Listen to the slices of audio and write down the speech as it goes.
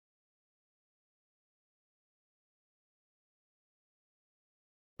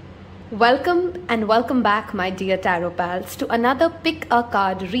Welcome and welcome back, my dear tarot pals, to another pick a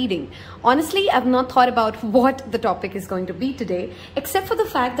card reading. Honestly, I've not thought about what the topic is going to be today, except for the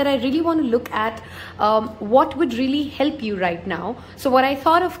fact that I really want to look at what would really help you right now. So what I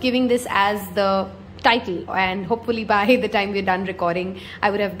thought of giving this as the title, and hopefully by the time we're done recording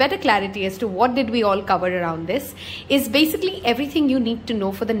I would have better clarity as to what did we all cover around this, is basically everything you need to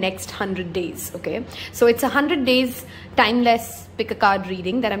know for the next 100 days. Okay, so it's 100 days timeless pick a card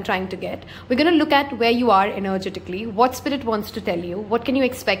reading that I'm trying to get. We're going to look at where you are energetically, what spirit wants to tell you, what can you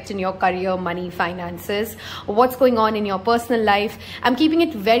expect in your career, money, finances, what's going on in your personal life. I'm keeping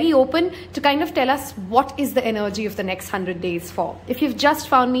it very open to kind of tell us what is the energy of the next 100 days for. If you've just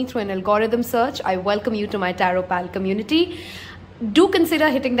found me through an algorithm search, I welcome you to my Tarot Pal community. Do consider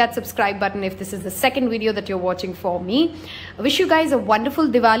hitting that subscribe button if this is the second video that you're watching for me. I wish you guys a wonderful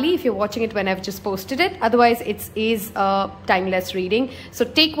Diwali if you're watching it when I've just posted it. Otherwise, it is a timeless reading. So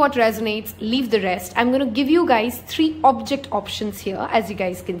take what resonates, leave the rest. I'm going to give you guys 3 object options here, as you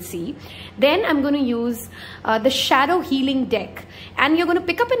guys can see. Then I'm going to use the shadow healing deck. And you're going to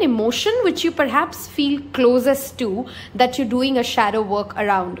pick up an emotion which you perhaps feel closest to, that you're doing a shadow work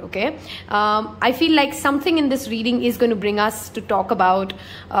around. Okay, I feel like something in this reading is going to bring us to talk about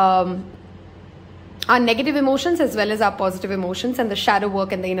our negative emotions as well as our positive emotions and the shadow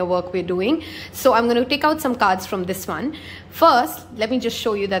work and the inner work we're doing. So I'm going to take out some cards from this one. First, let me just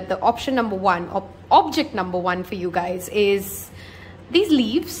show you that the option number 1 or object number 1 for you guys is these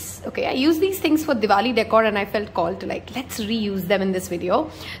leaves. Okay, I use these things for Diwali decor and I felt called to let's reuse them in this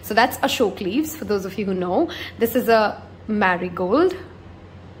video. So that's Ashok leaves, for those of you who know. This is a marigold.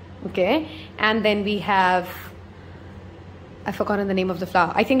 Okay, and then we have, I've forgotten the name of the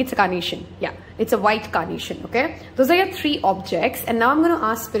flower. I think it's a carnation. Yeah, it's a white carnation. Okay, those are your 3 objects. And now I'm going to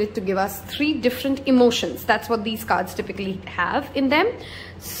ask Spirit to give us 3 different emotions. That's what these cards typically have in them.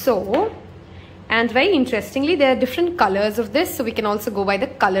 So, and very interestingly, there are different colors of this. So we can also go by the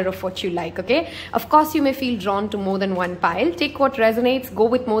color of what you like. Okay, of course, you may feel drawn to more than one pile. Take what resonates, go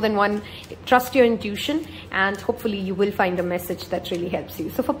with more than one, trust your intuition, and hopefully you will find a message that really helps you.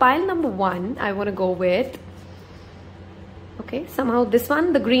 So for pile number 1, I want to go with, okay, somehow this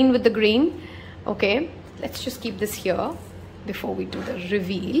one, the green with the green. Okay, let's just keep this here before we do the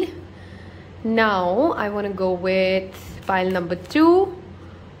reveal. Now I want to go with pile number 2.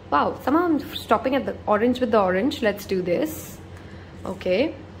 Wow, somehow I'm stopping at the orange with the orange. Let's do this.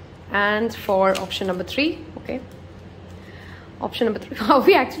 Okay, and for option number 3, okay, option number 3, oh,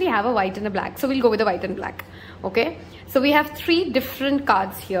 we actually have a white and a black, so we'll go with the white and black. Okay, so we have 3 different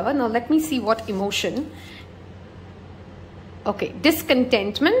cards here. Now let me see what emotion. Okay,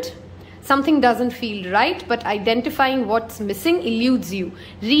 discontentment. Something doesn't feel right, but identifying what's missing eludes you.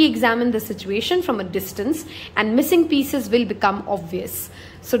 Re-examine the situation from a distance and missing pieces will become obvious.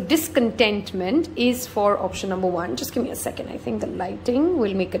 So discontentment is for option number 1. Just give me a second. I think the lighting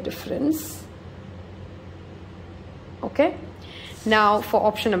will make a difference. Okay. Now for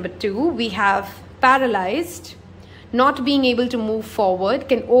option number 2, we have paralyzed. Not being able to move forward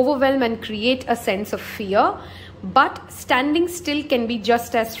can overwhelm and create a sense of fear. But standing still can be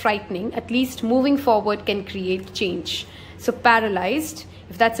just as frightening. At least moving forward can create change. So paralyzed,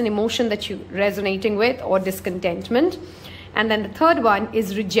 if that's an emotion that you're resonating with, or discontentment. And then the third one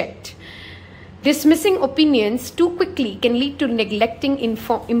is reject. Dismissing opinions too quickly can lead to neglecting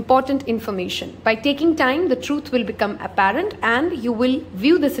important information. By taking time, the truth will become apparent and you will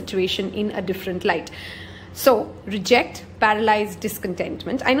view the situation in a different light. So reject, paralyzed,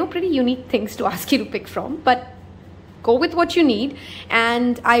 discontentment. I know pretty unique things to ask you to pick from, but go with what you need,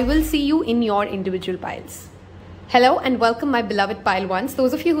 and I will see you in your individual piles. Hello and welcome, my beloved pile ones.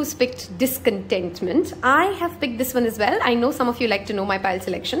 Those of you who's picked discontentment, I have picked this one as well. I know some of you like to know my pile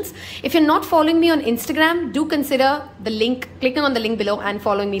selections. If you're not following me on Instagram, do consider the link, clicking on the link below and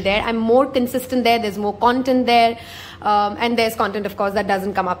following me there. I'm more consistent there. There's more content there. And there's content, of course, that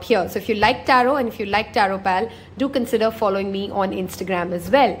doesn't come up here. So if you like tarot and if you like Tarot Pal, do consider following me on Instagram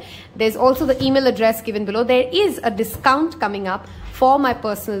as well. There's also the email address given below. There is a discount coming up for my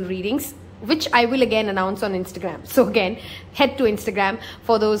personal readings, which I will again announce on Instagram. So again, head to Instagram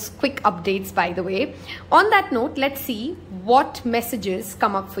for those quick updates, by the way. On that note, let's see what messages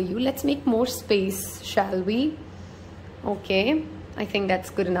come up for you. Let's make more space, shall we? Okay, I think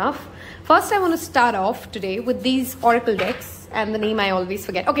that's good enough. First, I want to start off today with these oracle decks, and the name I always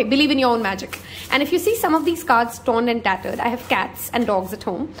forget. Okay, believe in your own magic. And if you see some of these cards torn and tattered, I have cats and dogs at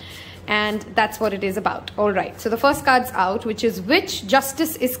home. And that's what it is about. All right, so the first card's out, which is which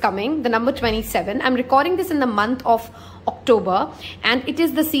justice is coming, the number 27. I'm recording this in the month of October, and it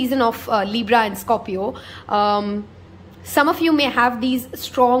is the season of Libra and Scorpio. Some of you may have these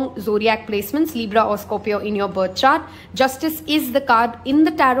strong zodiac placements, Libra or Scorpio, in your birth chart. Justice is the card in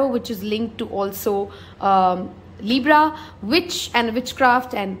the tarot which is linked to also Libra, witch and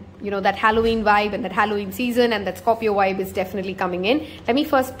witchcraft, and you know, that Halloween vibe and that Halloween season and that Scorpio vibe is definitely coming in. Let me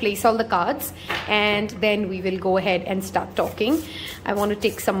first place all the cards and then we will go ahead and start talking. I want to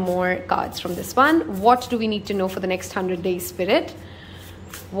take some more cards from this one. What do we need to know for the next 100 days, Spirit?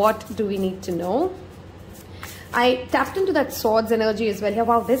 What do we need to know? I tapped into that swords energy as well here.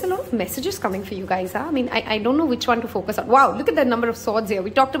 Wow, there's a lot of messages coming for you guys. Huh? I mean, I don't know which one to focus on. Wow, look at the number of swords here.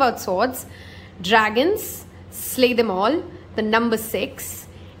 We talked about swords, dragons, slay them all, the number 6,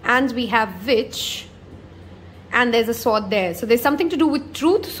 and we have witch, and there's a sword there. So there's something to do with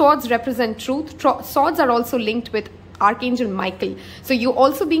truth. Swords represent truth. Swords are also linked with Archangel Michael. So you're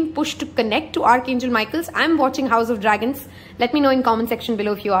also being pushed to connect to Archangel Michael's. I'm watching House of Dragons. Let me know in comment section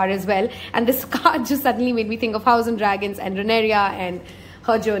below if you are as well. And this card just suddenly made me think of House of Dragons and Reneria and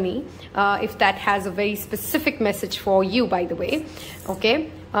her journey. If that has a very specific message for you, by the way.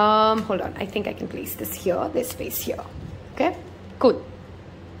 Okay. Hold on. I think I can place this here. This space here. Okay. Cool.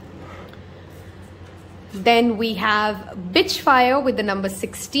 Then we have Bitch Fire with the number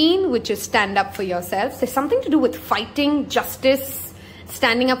 16, which is stand up for yourself. There's something to do with fighting, justice,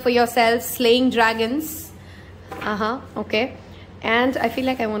 standing up for yourself, slaying dragons. Okay. And I feel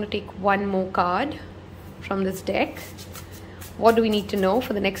like I want to take one more card from this deck. What do we need to know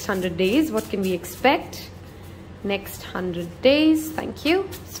for the next 100 days? What can we expect? Next 100 days. Thank you,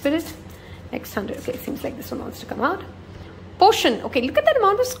 Spirit. Next 100. Okay, seems like this one wants to come out. Potion. Okay, look at that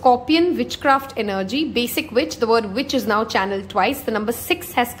amount of Scorpion witchcraft energy. Basic witch. The word witch is now channeled twice. The number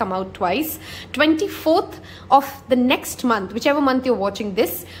 6 has come out twice. 24th of the next month, whichever month you're watching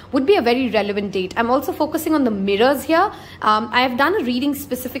this, would be a very relevant date. I'm also focusing on the mirrors here. I have done a reading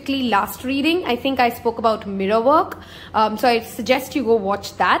specifically last reading. I think I spoke about mirror work. So I suggest you go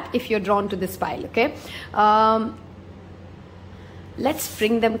watch that if you're drawn to this pile. Okay. Let's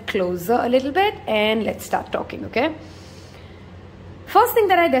bring them closer a little bit and let's start talking. Okay. First thing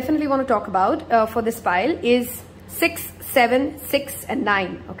that I definitely want to talk about for this pile is 6, 7, 6 and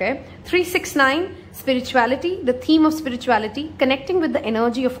 9. Okay. 3, 6, 9, spirituality, the theme of spirituality, connecting with the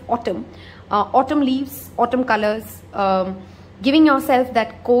energy of autumn. Autumn leaves, autumn colors, giving yourself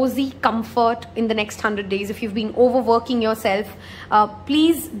that cozy comfort in the next 100 days. If you've been overworking yourself,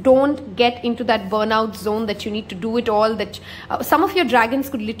 please don't get into that burnout zone that you need to do it all. That some of your dragons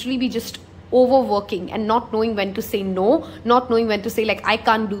could literally be just overworking and not knowing when to say no, not knowing when to say like, I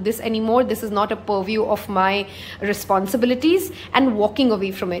can't do this anymore, this is not a purview of my responsibilities, and walking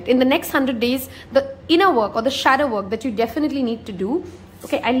away from it. In the next 100 days, the inner work or the shadow work that you definitely need to do.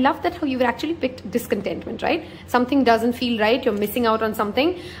 Okay, I love that how you've actually picked discontentment, right? Something doesn't feel right, you're missing out on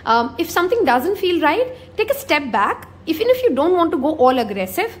something. If something doesn't feel right, take a step back. Even if you don't want to go all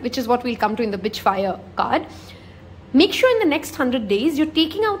aggressive, which is what we'll come to in the Bitch Fire card, make sure in the next 100 days, you're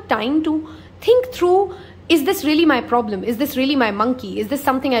taking out time to think through, is this really my problem? Is this really my monkey? Is this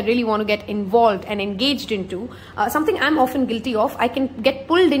something I really want to get involved and engaged into? Something I'm often guilty of. I can get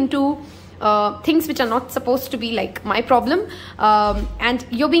pulled into things which are not supposed to be like my problem, and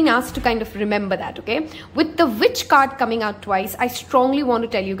you're being asked to kind of remember that. Okay, with the witch card coming out twice, I strongly want to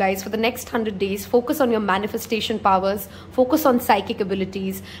tell you guys, for the next 100 days, focus on your manifestation powers, focus on psychic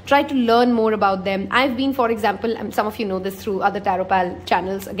abilities, try to learn more about them. I've been, for example, some of you know this through other Tarot Pal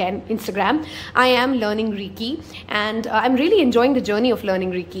channels, again Instagram, I am learning Reiki, and I'm really enjoying the journey of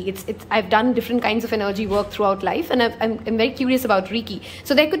learning Reiki. I've done different kinds of energy work throughout life, and I'm very curious about Reiki.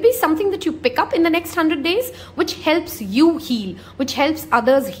 So there could be something that you pick up in the next 100 days which helps you heal, which helps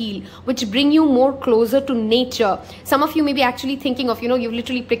others heal, which bring you more closer to nature. Some of you may be actually thinking of, you've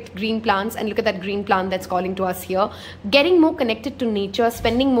literally picked green plants, and look at that green plant that's calling to us here. Getting more connected to nature,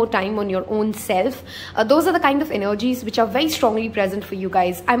 spending more time on your own self. Those are the kind of energies which are very strongly present for you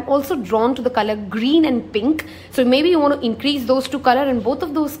guys. I'm also drawn to the color green and pink. So maybe you want to increase those two colors, and both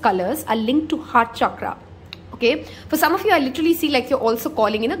of those colors are linked to heart chakra. Okay, for some of you, I literally see like you're also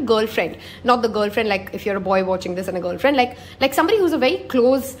calling in a girlfriend, not the girlfriend like if you're a boy watching this, and a girlfriend like somebody who's a very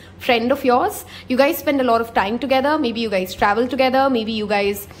close friend of yours. You guys spend a lot of time together. Maybe you guys travel together. Maybe you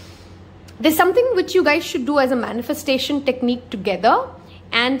guys, there's something which you guys should do as a manifestation technique together.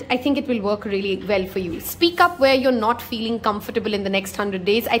 And I think it will work really well for you. Speak up where you're not feeling comfortable in the next 100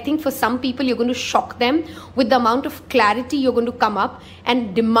 days. I think for some people, you're going to shock them with the amount of clarity you're going to come up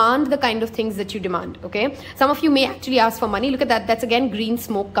and demand the kind of things that you demand. Okay. Some of you may actually ask for money. Look at that. That's again green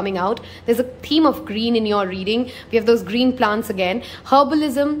smoke coming out. There's a theme of green in your reading. We have those green plants again.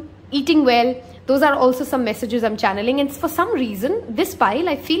 Herbalism, eating well. Those are also some messages I'm channeling. And for some reason, this pile,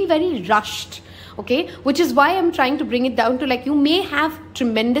 I feel very rushed. okay? Which is why I'm trying to bring it down to like, you may have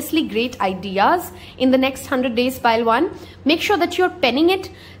tremendously great ideas in the next 100 days, pile 1. Make sure that you're penning it.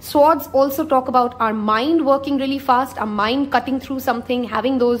 Swords also talk about our mind working really fast, our mind cutting through something,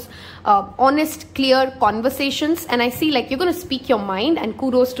 having those honest, clear conversations. And I see like you're going to speak your mind, and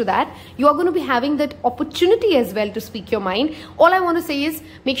kudos to that. You are going to be having that opportunity as well to speak your mind. All I want to say is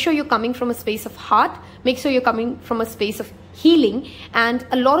make sure you're coming from a space of heart. Make sure you're coming from a space of healing, and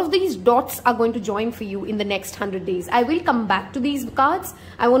a lot of these dots are going to join for you in the next 100 days. I will come back to these cards.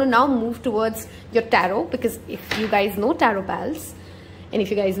 I want to now move towards your tarot, because if you guys know tarot pals, and if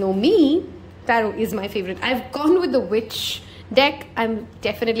you guys know me, tarot is my favorite. I've gone with the witch deck. I'm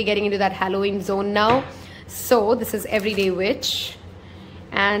definitely getting into that Halloween zone now. So this is Everyday Witch,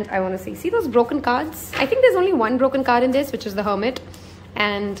 and I want to see those broken cards? I think there's only one broken card in this, which is the Hermit.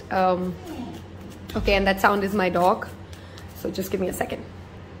 And okay, and that sound is my dog. So just give me a second.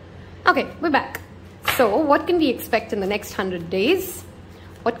 Okay, we're back. So what can we expect in the next 100 days?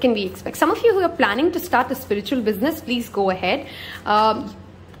 What can we expect? Some of you who are planning to start a spiritual business, please go ahead.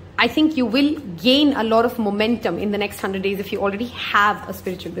 I think you will gain a lot of momentum in the next 100 days if you already have a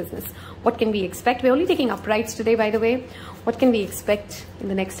spiritual business. What can we expect? We're only taking uprights today, by the way. What can we expect in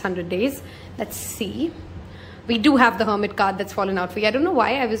the next 100 days? Let's see. We do have the Hermit card that's fallen out for you. I don't know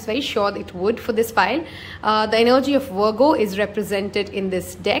why. I was very sure it would for this pile. The energy of Virgo is represented in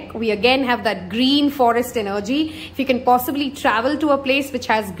this deck. We again have that green forest energy. If you can possibly travel to a place which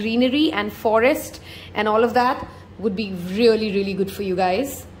has greenery and forest and all of that, would be really, really good for you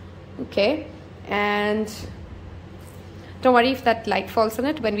guys. Okay. And don't worry if that light falls on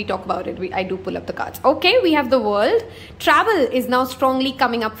it. When we talk about it, I do pull up the cards. Okay, we have the World. Travel is now strongly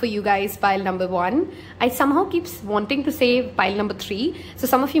coming up for you guys, pile number 1. I somehow keep wanting to say pile number 3. So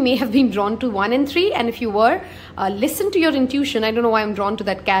some of you may have been drawn to 1 and 3. And if you were, listen to your intuition. I don't know why I'm drawn to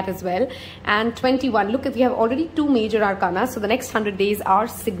that cat as well. And 21. Look, we have already 2 major arcana. So the next 100 days are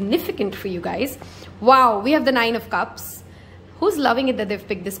significant for you guys. Wow, we have the 9 of Cups. Who's loving it that they've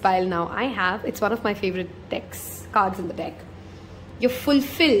picked this pile now? I have. It's one of my favorite cards in the deck. You're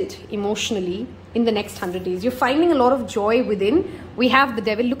fulfilled emotionally in the next 100 days. You're finding a lot of joy within. We have the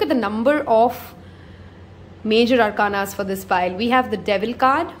Devil. Look at the number of major arcanas for this pile. We have the Devil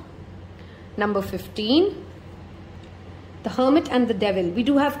card, number 15, the Hermit and the Devil. We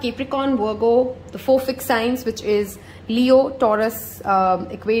do have Capricorn, Virgo, the 4 fixed signs, which is Leo, Taurus,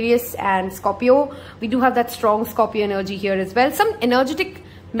 Aquarius and Scorpio. We do have that strong Scorpio energy here as well. Some energetic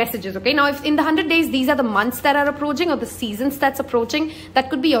messages. Okay, now if in the 100 days these are the months that are approaching or the seasons that's approaching, that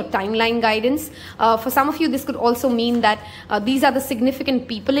could be your timeline guidance. For some of you, this could also mean that these are the significant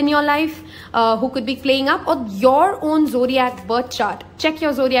people in your life who could be playing up, or your own zodiac birth chart. Check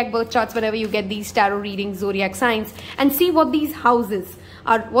your zodiac birth charts whenever you get these tarot readings, zodiac signs, and see what these houses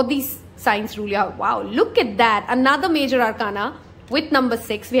are, what these signs really are. Wow, look at that. Another major arcana with number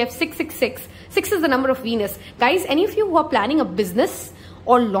 6. We have 666. 6 is the number of Venus. Guys, any of you who are planning a business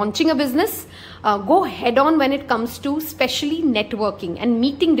or launching a business, go head on when it comes to especially networking and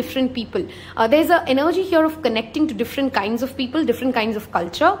meeting different people. There's an energy here of connecting to different kinds of people, different kinds of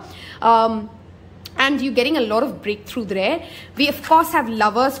culture. And you're getting a lot of breakthrough there. We of course have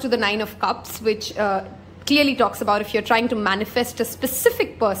Lovers to the 9 of Cups, which clearly talks about if you're trying to manifest a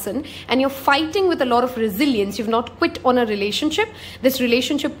specific person and you're fighting with a lot of resilience, you've not quit on a relationship, this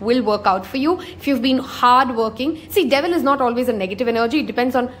relationship will work out for you. If you've been hard working, see, Devil is not always a negative energy. It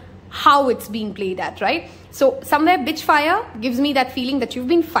depends on how it's being played at, right? So somewhere bitch fire gives me that feeling that you've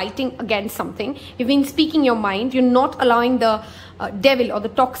been fighting against something. You've been speaking your mind. You're not allowing the devil or the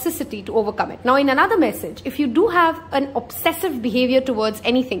toxicity to overcome it. Now, in another message, if you do have an obsessive behavior towards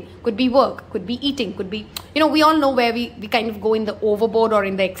anything, could be work, could be eating, could be, you know, we all know where we kind of go in the overboard or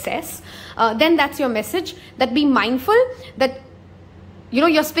in the excess, then that's your message, that be mindful that, you know,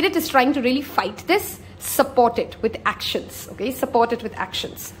 your spirit is trying to really fight this. Support it with actions, okay? Support it with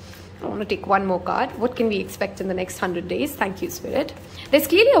actions. I want to take one more card. What can we expect in the next 100 days? Thank you, Spirit. There's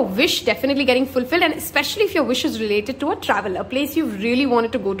clearly a wish definitely getting fulfilled, and especially if your wish is related to a travel, a place you've really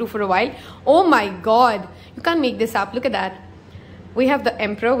wanted to go to for a while. Oh my God, you can't make this up. Look at that. We have the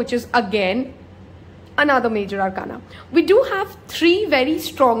Emperor, which is again another major arcana. We do have 3 very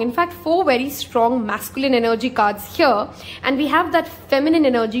strong, in fact 4 very strong masculine energy cards here, and we have that feminine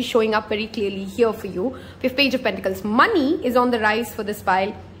energy showing up very clearly here for you. We have Page of Pentacles. Money is on the rise for this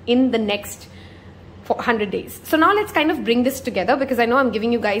pile in the next 100 days. So now let's kind of bring this together, because I know I'm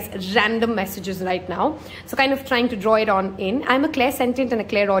giving you guys random messages right now. So kind of trying to draw it on in. I'm a clairsentient and a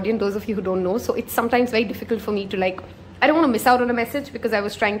clairaudient, those of you who don't know. So it's sometimes very difficult for me to I don't want to miss out on a message, because I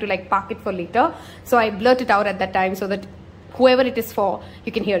was trying to park it for later. So I blurt it out at that time so that whoever it is for,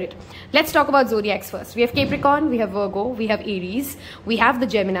 you can hear it. Let's talk about zodiacs first. We have Capricorn, we have Virgo, we have Aries, we have the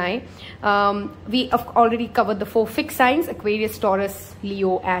Gemini. We have already covered the 4 fixed signs: Aquarius, Taurus,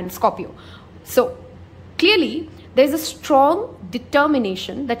 Leo, and Scorpio. So clearly, there's a strong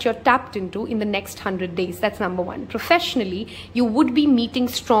determination that you're tapped into in the next 100 days. That's number one. Professionally, you would be meeting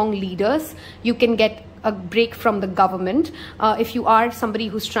strong leaders. You can get a break from the government. If you are somebody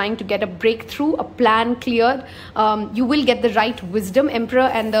who's trying to get a breakthrough, a plan cleared, you will get the right wisdom. Emperor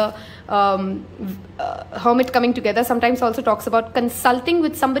and the Hermit coming together sometimes also talks about consulting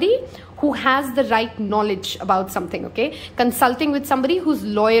with somebody who has the right knowledge about something, okay? Consulting with somebody who's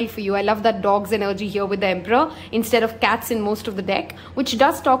loyal for you. I love that dog's energy here with the Emperor instead of cats in most of the deck, which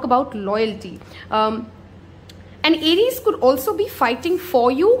does talk about loyalty. And Aries could also be fighting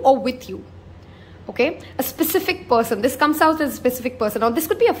for you or with you. Okay, a specific person. This comes out as a specific person. Now, this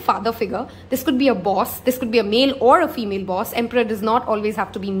could be a father figure. This could be a boss. This could be a male or a female boss. Emperor does not always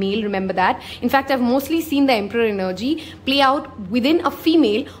have to be male. Remember that. In fact, I've mostly seen the Emperor energy play out within a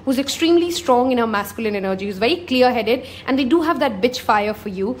female who's extremely strong in her masculine energy, who's very clear-headed, and they do have that bitch fire for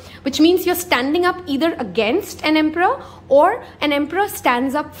you, which means you're standing up either against an Emperor or an Emperor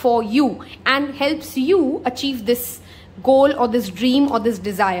stands up for you and helps you achieve this goal or this dream or this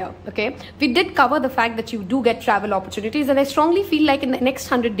desire. Okay, we did cover the fact that you do get travel opportunities, and I strongly feel like in the next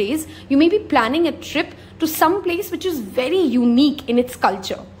 100 days you may be planning a trip to some place which is very unique in its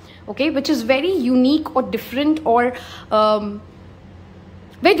culture, okay, which is very unique or different, or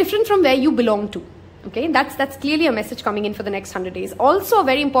very different from where you belong to. Okay, that's clearly a message coming in for the next 100 days. Also a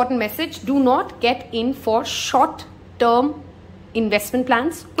very important message: do not get in for short term investment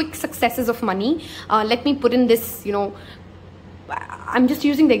plans, quick successes of money. Let me put in this, you know, I'm just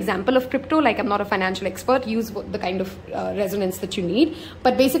using the example of crypto, like I'm not a financial expert. Use the kind of resonance that you need.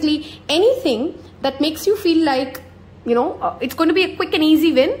 But basically anything that makes you feel like, you know, it's going to be a quick and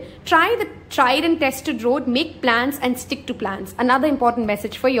easy win, try the tried and tested road, make plans and stick to plans. Another important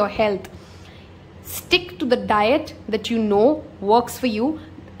message for your health: stick to the diet that you know works for you.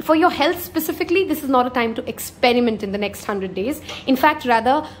 For your health specifically, this is not a time to experiment in the next 100 days. In fact,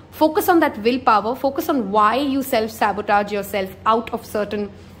 rather focus on that willpower, focus on why you self-sabotage yourself out of certain,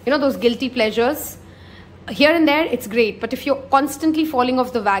 you know, those guilty pleasures. Here and there, it's great. But if you're constantly falling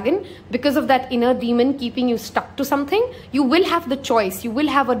off the wagon because of that inner demon keeping you stuck to something, you will have the choice, you will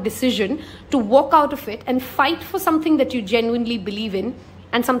have a decision to walk out of it and fight for something that you genuinely believe in,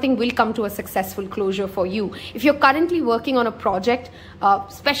 and something will come to a successful closure for you. If you're currently working on a project,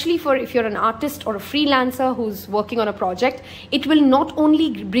 especially for if you're an artist or a freelancer who's working on a project, it will not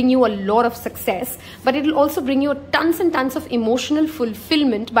only bring you a lot of success, but it will also bring you tons and tons of emotional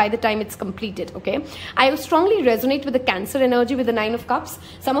fulfillment by the time it's completed, okay? I strongly resonate with the Cancer energy with the 9 of Cups.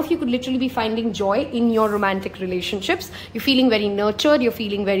 Some of you could literally be finding joy in your romantic relationships. You're feeling very nurtured, you're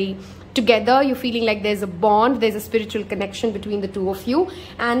feeling very together, you're feeling like there's a bond, there's a spiritual connection between the two of you,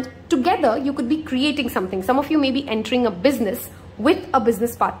 and together you could be creating something. Some of you may be entering a business with a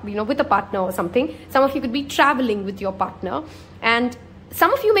business partner, you know, with a partner or something. Some of you could be traveling with your partner, and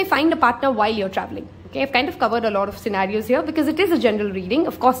some of you may find a partner while you're traveling. Okay, I've kind of covered a lot of scenarios here because it is a general reading.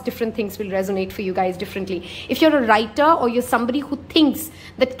 Of course, different things will resonate for you guys differently. If you're a writer or you're somebody who thinks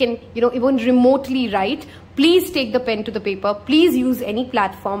that can, you know, even remotely write, please take the pen to the paper. Please use any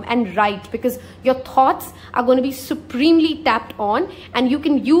platform and write, because your thoughts are going to be supremely tapped on, and you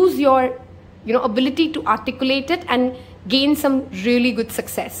can use your, you know, ability to articulate it and gain some really good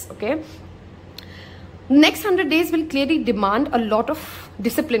success. Okay. Next 100 days will clearly demand a lot of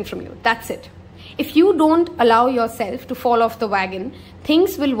discipline from you. That's it. If you don't allow yourself to fall off the wagon,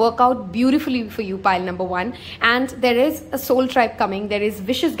 things will work out beautifully for you, pile number 1. And there is a soul tribe coming. There is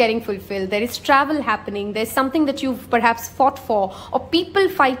wishes getting fulfilled. There is travel happening. There's something that you've perhaps fought for, or people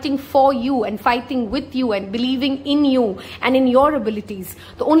fighting for you and fighting with you and believing in you and in your abilities.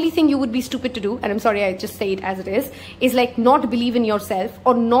 The only thing you would be stupid to do, and I'm sorry, I just say it as it is like not believe in yourself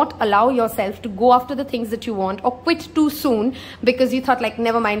or not allow yourself to go after the things that you want, or quit too soon because you thought like,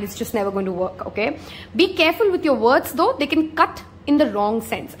 never mind, it's just never going to work. Okay. Be careful with your words though. They can cut in the wrong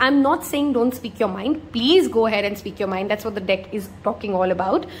sense. I'm not saying don't speak your mind. Please go ahead and speak your mind. That's what the deck is talking all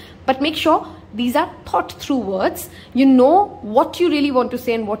about. But make sure these are thought through words. You know what you really want to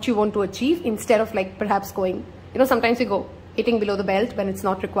say and what you want to achieve, instead of like perhaps going, you know, sometimes we go hitting below the belt when it's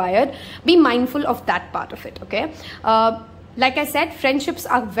not required. Be mindful of that part of it. Okay. Like I said, friendships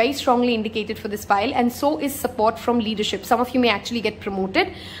are very strongly indicated for this pile, and so is support from leadership. Some of you may actually get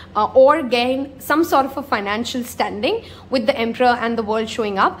promoted or gain some sort of a financial standing with the Emperor and the world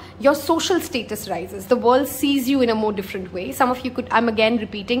showing up. Your social status rises. The world sees you in a more different way. Some of you could, I'm again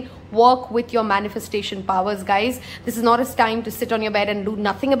repeating, work with your manifestation powers, guys. This is not a time to sit on your bed and do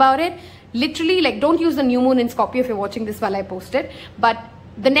nothing about it. Literally, like, don't use the new moon in Scorpio if you're watching this while I post it. But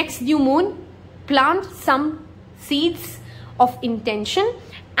the next new moon, plant some seeds of intention,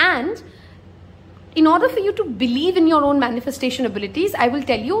 and in order for you to believe in your own manifestation abilities, I will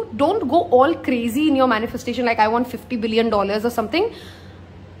tell you, don't go all crazy in your manifestation like I want $50 billion or something.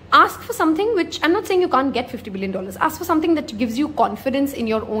 Ask for something which, I'm not saying you can't get $50 billion. Ask for something that gives you confidence in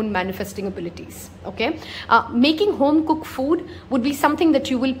your own manifesting abilities. Okay. Making home cooked food would be something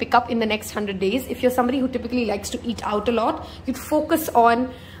that you will pick up in the next 100 days. If you're somebody who typically likes to eat out a lot, you'd focus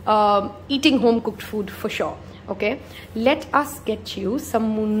on eating home cooked food for sure. Okay, let us get you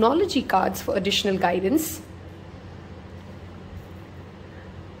some Moonology cards for additional guidance.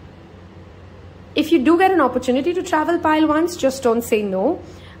 If you do get an opportunity to travel pile once, just don't say no,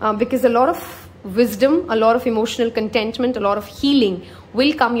 because a lot of wisdom, a lot of emotional contentment, a lot of healing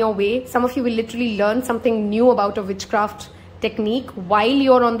will come your way. Some of you will literally learn something new about a witchcraft technique while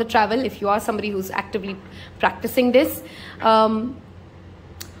you're on the travel, if you are somebody who's actively practicing this.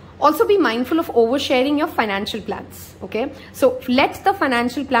 Also be mindful of oversharing your financial plans, okay? So let the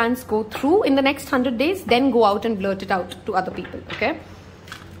financial plans go through in the next 100 days, then go out and blurt it out to other people, okay?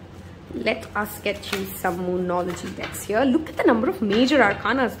 Let us get you some Moonology decks here. Look at the number of major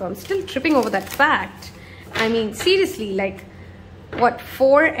arcanas though. I'm still tripping over that fact. I mean, seriously, like, what,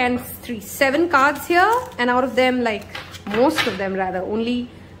 4 and 3, 7 cards here, and out of them, like, most of them rather, only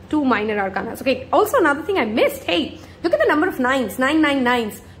 2 minor arcanas. Okay, also another thing I missed, hey, look at the number of 9s,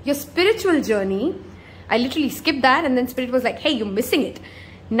 999s. Your spiritual journey, I literally skipped that, and then Spirit was like, hey, you're missing it.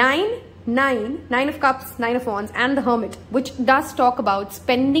 9 of Cups, 9 of Wands, and the Hermit, which does talk about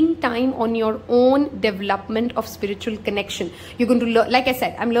spending time on your own development of spiritual connection. You're going to learn, like I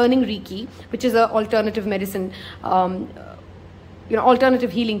said, I'm learning Reiki, which is an alternative medicine,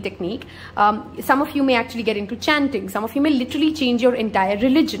 alternative healing technique. Some of you may actually get into chanting. Some of you may literally change your entire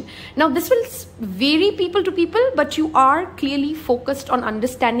religion. Now, this will vary people to people, but you are clearly focused on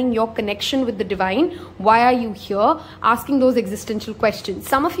understanding your connection with the divine. Why are you here? Asking those existential questions.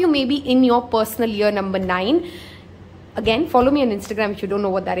 Some of you may be in your personal year number 9. Again, follow me on Instagram if you don't know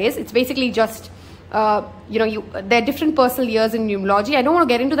what that is. It's basically just there are different personal years in numerology. I don't want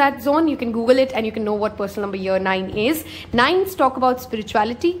to get into that zone. You can Google it and you can know what personal number year 9 is. 9s talk about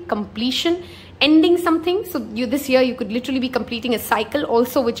spirituality, completion, ending something. So this year you could literally be completing a cycle,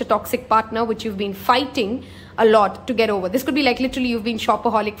 also with a toxic partner which you've been fighting a lot to get over. This could be like literally you've been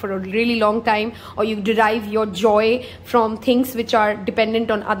shopaholic for a really long time, or you derive your joy from things which are dependent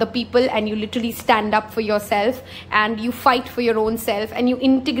on other people, and you literally stand up for yourself and you fight for your own self, and you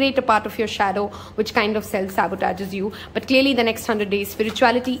integrate a part of your shadow which kind of self-sabotages you. But clearly the next 100 days,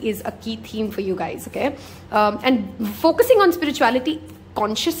 spirituality is a key theme for you guys, okay? And focusing on spirituality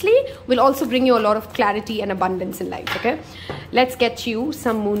consciously will also bring you a lot of clarity and abundance in life, okay? Let's get you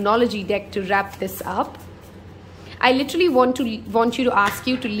some Moonology deck to wrap this up. I literally want you to ask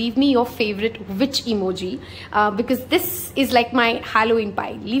you to leave me your favorite witch emoji, because this is like my Halloween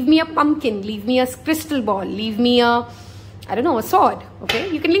pile. Leave me a pumpkin, leave me a crystal ball, leave me a, I don't know, a sword, okay?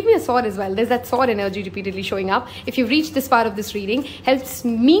 You can leave me a sword as well. There's that sword energy repeatedly showing up. If you've reached this part of this reading, helps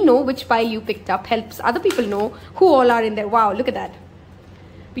me know which pile you picked up, helps other people know who all are in there. Wow, look at that.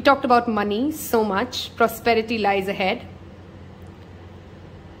 We talked about money so much. Prosperity lies ahead.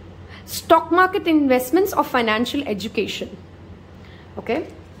 Stock market investments or financial education, okay?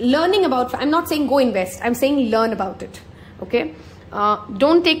 Learning about, I'm not saying go invest, I'm saying learn about it, okay?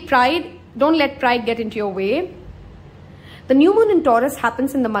 Don't take pride, don't let pride get into your way. The new moon in Taurus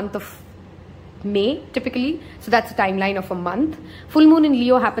happens in the month of May, typically, so that's a timeline of a month. Full moon in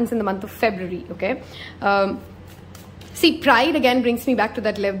Leo happens in the month of February, okay? See, pride again brings me back to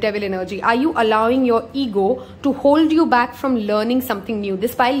that devil energy. Are you allowing your ego to hold you back from learning something new?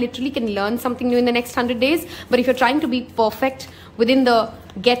 This pile literally can learn something new in the next 100 days. But if you're trying to be perfect within the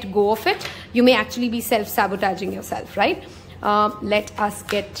get-go of it, you may actually be self-sabotaging yourself, right? Let us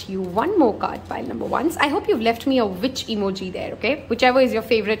get you one more card, pile number 1. I hope you've left me a witch emoji there, okay? Whichever is your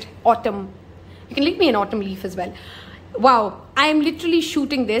favorite autumn. You can leave me an autumn leaf as well. Wow, I am literally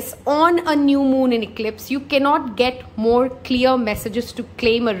shooting this on a new moon in eclipse. You cannot get more clear messages to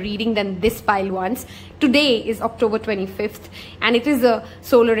claim a reading than this pile once. Today is October 25th and it is a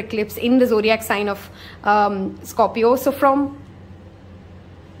solar eclipse in the zodiac sign of Scorpio. So from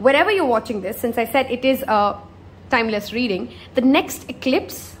wherever you're watching this, since I said it is a timeless reading, the next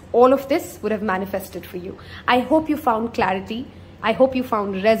eclipse, all of this would have manifested for you. I hope you found clarity. I hope you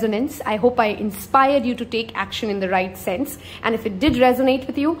found resonance. I hope I inspired you to take action in the right sense. And if it did resonate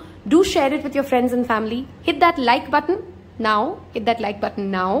with you, do share it with your friends and family. Hit that like button now. Hit that like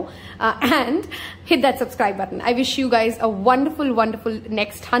button now. And hit that subscribe button. I wish you guys a wonderful, wonderful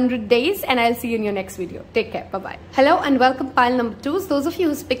next 100 days. And I'll see you in your next video. Take care. Bye-bye. Hello and welcome pile number 2. Those of you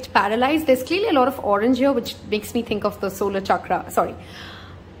who's picked Paralyzed, there's clearly a lot of orange here, which makes me think of the solar chakra. Sorry.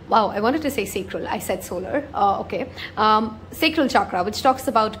 Wow, I wanted to say sacral. I said solar. Okay. Sacral chakra, which talks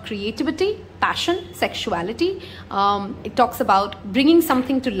about creativity, passion, sexuality. It talks about bringing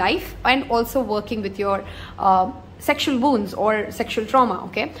something to life and also working with your sexual wounds or sexual trauma.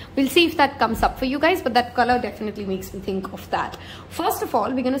 Okay. We'll see if that comes up for you guys, but that color definitely makes me think of that. First of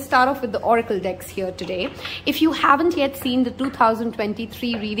all, we're going to start off with the oracle decks here today. If you haven't yet seen the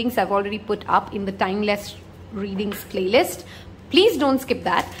 2023 readings I've already put up in the Timeless Readings playlist, please don't skip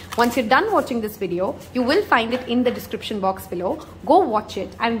that. Once you're done watching this video, you will find it in the description box below. Go watch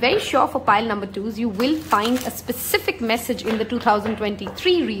it. I'm very sure for pile number 2s, you will find a specific message in the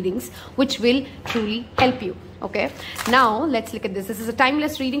 2023 readings, which will truly help you. Okay, now let's look at this. This is a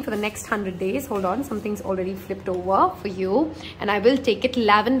timeless reading for the next 100 days. Hold on, something's already flipped over for you. And I will take it.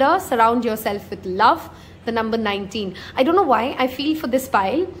 Lavender, surround yourself with love. The number 19. I don't know why I feel for this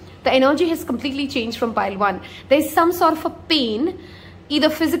pile, the energy has completely changed from pile 1. There's some sort of a pain, either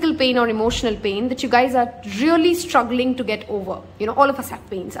physical pain or emotional pain, that you guys are really struggling to get over. You know, all of us have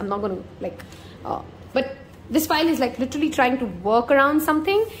pains. I'm not going to like, but this pile is like literally trying to work around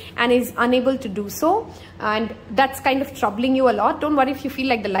something and is unable to do so. And that's kind of troubling you a lot. Don't worry if you feel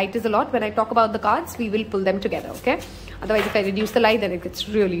like the light is a lot. When I talk about the cards, we will pull them together, okay? Otherwise, if I reduce the light, then it gets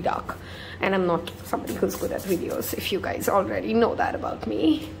really dark. And I'm not somebody who's good at videos, if you guys already know that about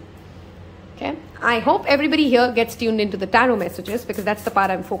me. Okay, I hope everybody here gets tuned into the tarot messages, because that's the part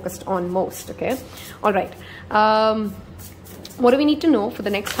I'm focused on most. Okay, all right. What do we need to know for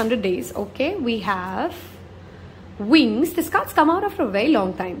the next 100 days? Okay, we have wings. This card's come out after a very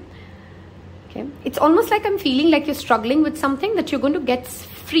long time. Okay, it's almost like I'm feeling like you're struggling with something that you're going to get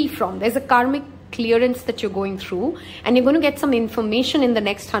free from. There's a karmic clearance that you're going through, and you're going to get some information in the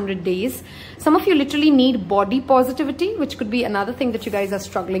next 100 days. Some of you literally need body positivity, which could be another thing that you guys are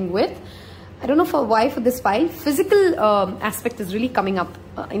struggling with. I don't know for why for this pile. Physical aspect is really coming up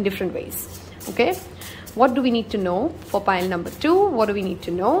in different ways. Okay, what do we need to know for pile number 2? What do we need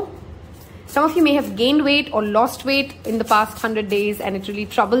to know? Some of you may have gained weight or lost weight in the past 100 days, and it really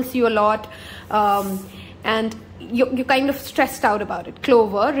troubles you a lot. And you're kind of stressed out about it.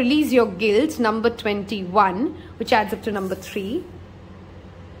 Clover, release your guilt, number 21, which adds up to number 3.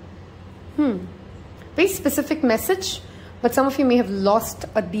 Very specific message, but some of you may have lost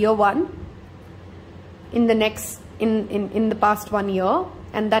a dear one in the next, in the past 1 year,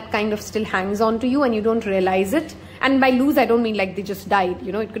 and that kind of still hangs on to you and you don't realize it. And by lose, I don't mean like they just died.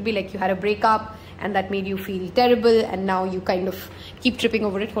 You know, it could be like you had a breakup and that made you feel terrible, and now you kind of keep tripping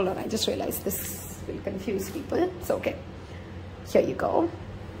over it. Hold on, I just realized this will confuse people. It's okay. Here you go.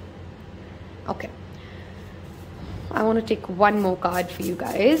 Okay. I want to take one more card for you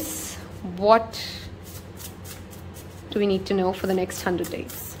guys. What do we need to know for the next 100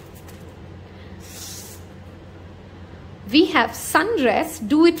 days? We have sundress,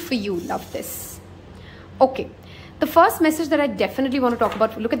 do it for you. Love this. Okay. The first message that I definitely want to talk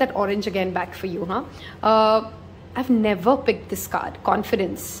about, look at that orange again back for you, huh? I've never picked this card.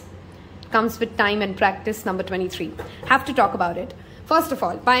 Confidence. Comes with time and practice, number 23. Have to talk about it. First of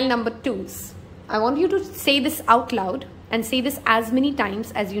all, pile number 2s. I want you to say this out loud and say this as many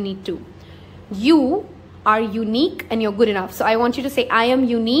times as you need to. You are unique and you're good enough. So I want you to say, I am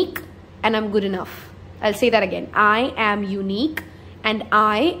unique and I'm good enough. I'll say that again. I am unique and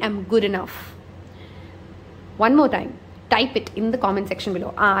I am good enough. One more time. Type it in the comment section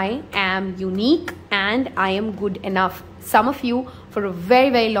below. I am unique and I am good enough. Some of you for a very,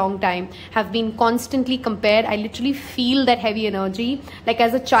 very long time have been constantly compared. I literally feel that heavy energy. Like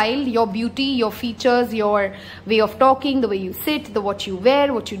as a child, your beauty, your features, your way of talking, the way you sit, the what you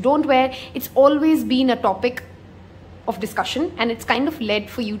wear, what you don't wear, it's always been a topic of discussion, and it's kind of led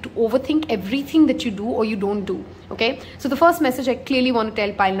for you to overthink everything that you do or you don't do. Okay, so the first message I clearly want to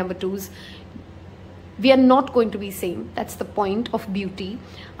tell pile number 2s, we are not going to be same. That's the point of beauty.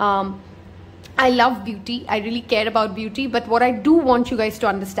 I love beauty. I really care about beauty. But what I do want you guys to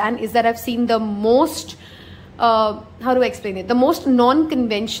understand is that I've seen the most, how do I explain it? The most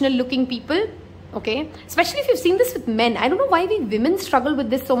non-conventional looking people. Okay, especially if you've seen this with men. I don't know why we women struggle with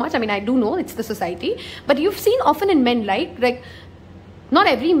this so much. I mean, I do know it's the society, but you've seen often in men, like not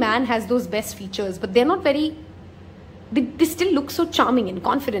every man has those best features, but they're not very they still look so charming and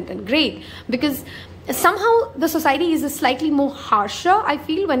confident and great, because somehow the society is a slightly more harsher, I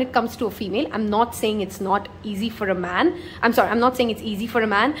feel, when it comes to a female. I'm not saying it's not easy for a man. I'm not saying it's easy for a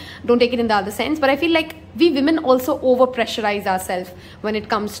man. Don't take it in the other sense. But I feel like we women also over pressurize ourselves when it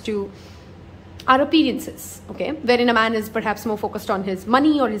comes to our appearances, okay? Wherein a man is perhaps more focused on his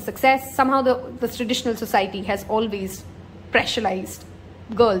money or his success. Somehow the traditional society has always pressurized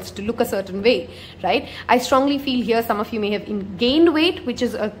girls to look a certain way, right? I strongly feel here some of you may have gained weight, which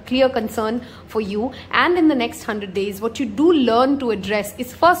is a clear concern for you. And in the next 100 days, what you do learn to address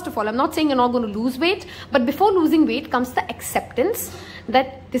is, first of all, I'm not saying you're not going to lose weight, but before losing weight comes the acceptance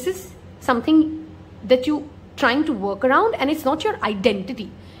that this is something that you're trying to work around, and it's not your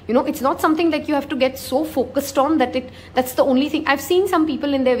identity. You know, it's not something like you have to get so focused on that's the only thing. I've seen some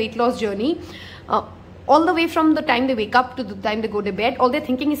people in their weight loss journey, all the way from the time they wake up to the time they go to bed, all they're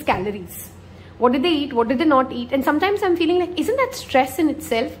thinking is calories. What did they eat? What did they not eat? And sometimes I'm feeling like, isn't that stress in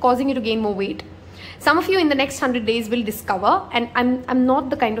itself causing you to gain more weight? Some of you in the next 100 days will discover, and I'm not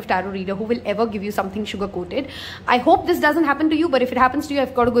the kind of tarot reader who will ever give you something sugar-coated. I hope this doesn't happen to you, but if it happens to you,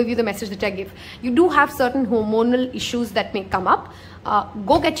 I've got to give you the message that I give. You do have certain hormonal issues that may come up.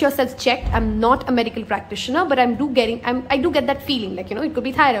 Go get yourself checked. I'm not a medical practitioner, but I do get that feeling, like, you know, it could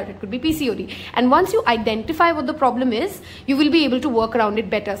be thyroid, it could be PCOD. And once you identify what the problem is, you will be able to work around it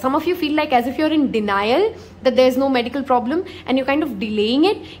better. Some of you feel like as if you're in denial that there's no medical problem and you're kind of delaying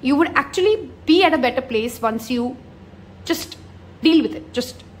it. You would actually be at a better place once you just deal with it.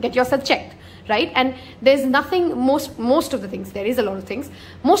 Just get yourself checked. Right? And there's nothing, most of the things, there is a lot of things,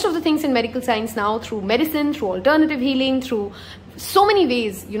 most of the things in medical science now, through medicine, through alternative healing, through so many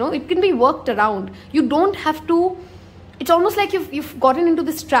ways, you know, it can be worked around. You don't have to, it's almost like you've gotten into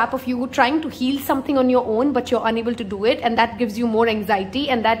this trap of you trying to heal something on your own, but you're unable to do it, and that gives you more anxiety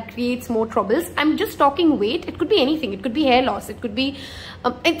and that creates more troubles. I'm just talking weight. It could be anything. It could be hair loss. It could be,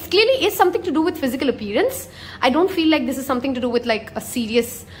 it clearly is something to do with physical appearance. I don't feel like this is something to do with like a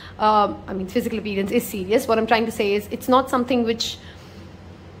serious, I mean, physical appearance is serious. What I'm trying to say is it's not something which,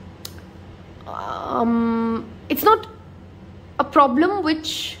 it's not a problem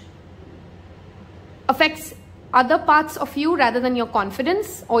which affects other parts of you rather than your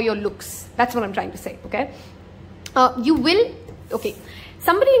confidence or your looks. That's what I'm trying to say, okay? You will, okay,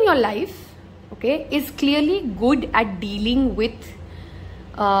 somebody in your life, okay, is clearly good at dealing with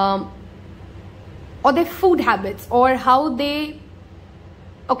or their food habits or how they,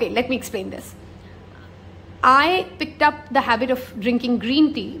 okay, let me explain this. I picked up the habit of drinking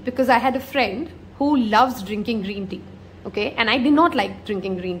green tea because I had a friend who loves drinking green tea, okay? And I did not like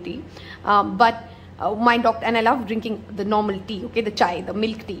drinking green tea, but my doctor, and I love drinking the normal tea, okay, the chai, the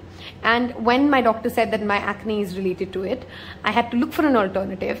milk tea. And when my doctor said that my acne is related to it, I had to look for an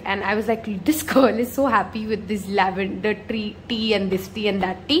alternative. And I was like, this girl is so happy with this lavender tea and this tea and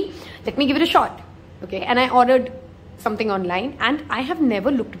that tea. Let me give it a shot, okay? And I ordered something online and I have never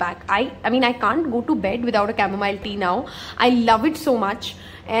looked back. I mean, I can't go to bed without a chamomile tea now. I love it so much.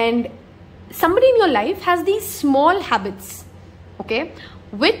 And somebody in your life has these small habits, okay,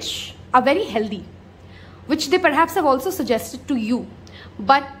 which are very healthy, which they perhaps have also suggested to you,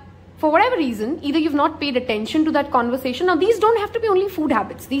 but for whatever reason, either you've not paid attention to that conversation. Now, these don't have to be only food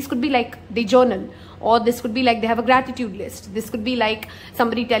habits. These could be like they journal, or this could be like they have a gratitude list. This could be like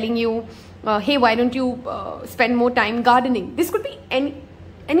somebody telling you, hey, why don't you spend more time gardening? This could be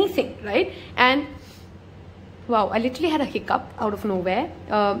anything, right? And wow, I literally had a hiccup out of nowhere.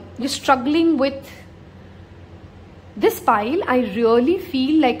 You're struggling with this pile. I really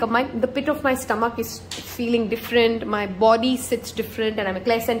feel like the pit of my stomach is feeling different. My body sits different, and I'm a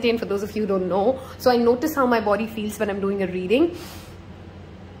clairsentient for those of you who don't know. So I notice how my body feels when I'm doing a reading.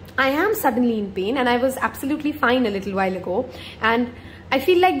 I am suddenly in pain, and I was absolutely fine a little while ago. And I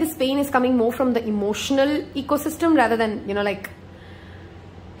feel like this pain is coming more from the emotional ecosystem rather than, you know, like,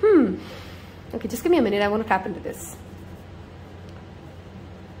 okay, just give me a minute. I want to tap into this.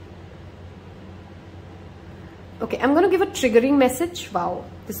 Okay, I'm going to give a triggering message. Wow,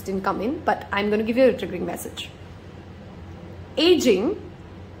 this didn't come in, but I'm going to give you a triggering message. Aging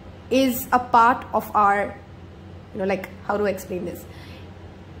is a part of our, you know, like, how do I explain this?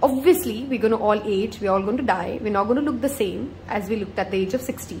 Obviously, we're going to all age. We're all going to die. We're not going to look the same as we looked at the age of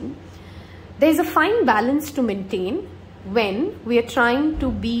 16. There's a fine balance to maintain when we are trying to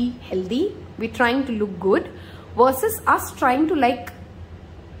be healthy, we're trying to look good, versus us trying to, like,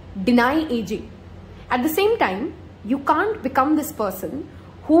 deny aging. At the same time, you can't become this person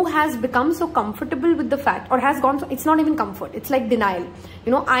who has become so comfortable with the fact, or has gone so, it's not even comfort, it's like denial.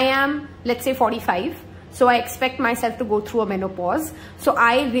 You know, I am, let's say 45, So I expect myself to go through a menopause. So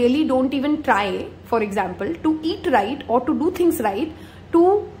I really don't even try, for example, to eat right or to do things right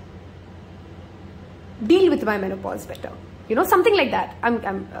to deal with my menopause better. You know, something like that.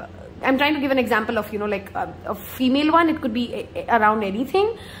 I'm trying to give an example of, you know, like a female one. It could be around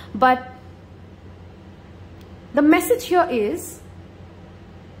anything. But the message here is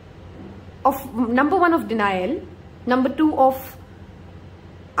of number one, of denial. Number two, of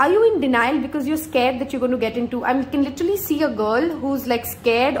are you in denial because you're scared that you're going to get into, I can literally see a girl who's like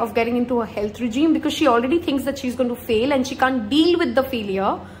scared of getting into a health regime because she already thinks that she's going to fail and she can't deal with the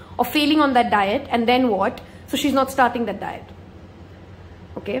failure of failing on that diet, and then what? So she's not starting that diet.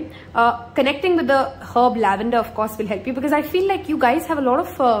 Okay. Connecting with the herb lavender, of course, will help you, because I feel like you guys have a lot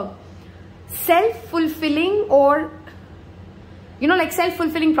of self-fulfilling, or you know, like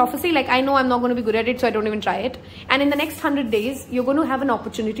self-fulfilling prophecy, like I know I'm not going to be good at it, so I don't even try it. And in the next 100 days, you're going to have an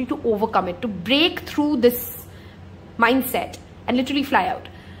opportunity to overcome it, to break through this mindset and literally fly out.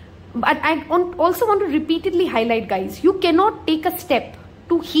 But I also want to repeatedly highlight, guys, you cannot take a step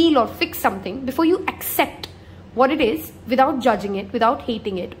to heal or fix something before you accept what it is, without judging it, without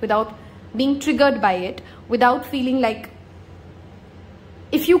hating it, without being triggered by it, without feeling like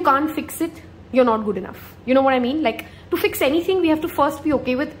if you can't fix it, you're not good enough. You know what I mean? Like, to fix anything, we have to first be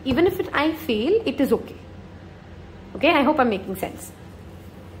okay with, even if I fail, it is okay. Okay, I hope I'm making sense.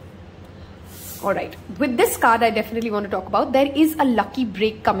 All right, with this card, I definitely want to talk about, there is a lucky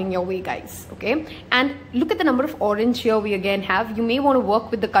break coming your way, guys. Okay, and look at the number of orange here we again have. You may want to work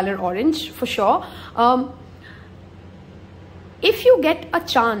with the color orange for sure. If you get a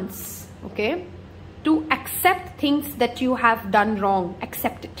chance, okay, to accept things that you have done wrong,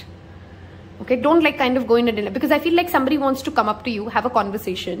 accept it. Okay, don't like kind of go in a dinner, because I feel like somebody wants to come up to you, have a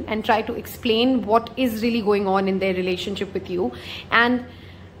conversation and try to explain what is really going on in their relationship with you. And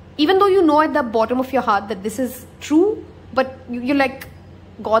even though you know at the bottom of your heart that this is true, but you're like,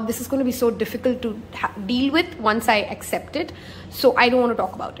 God, this is going to be so difficult to deal with once I accept it. So I don't want to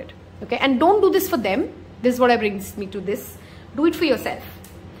talk about it. Okay, and don't do this for them. This is what brings me to this. Do it for yourself.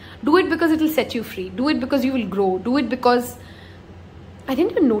 Do it because it will set you free. Do it because you will grow. Do it because I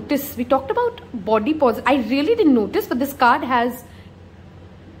didn't even notice. We talked about body positive. I really didn't notice, but this card has,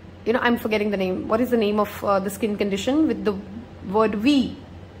 you know, I'm forgetting the name. What is the name of the skin condition with the word V?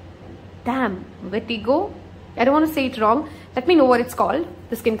 Damn, vertigo. I don't want to say it wrong. Let me know what it's called,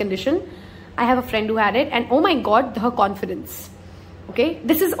 the skin condition. I have a friend who had it, and oh my God, her confidence. Okay,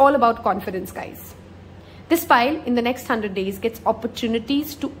 this is all about confidence, guys. This pile in the next 100 days gets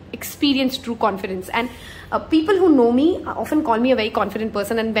opportunities to experience true confidence. And people who know me often call me a very confident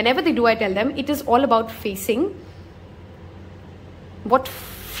person. And whenever they do, I tell them it is all about facing what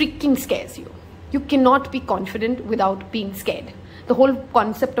freaking scares you. You cannot be confident without being scared. The whole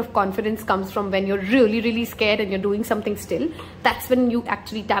concept of confidence comes from when you're really, really scared and you're doing something still. That's when you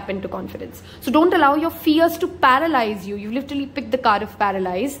actually tap into confidence. So don't allow your fears to paralyze you. You literally picked the card of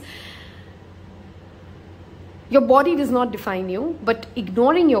paralyze. Your body does not define you, but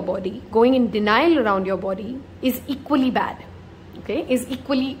ignoring your body, going in denial around your body is equally bad, okay? Is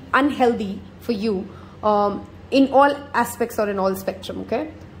equally unhealthy for you in all aspects or in all spectrum, okay?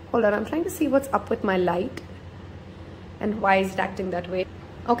 Hold on, I'm trying to see what's up with my light and why is it acting that way.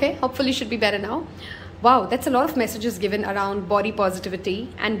 Okay, hopefully should be better now. Wow, that's a lot of messages given around body positivity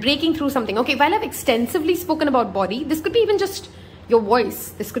and breaking through something. Okay, while I've extensively spoken about body, this could be even just your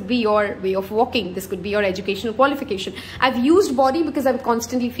voice, this could be your way of walking, this could be your educational qualification. I've used body because I'm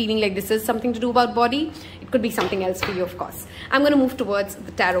constantly feeling like this is something to do about body. It could be something else for you, of course. I'm going to move towards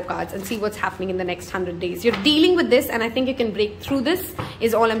the tarot cards and see what's happening in the next 100 days. You're dealing with this, and I think you can break through this,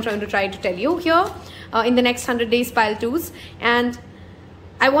 is all I'm trying to tell you here in the next 100 days, pile twos. And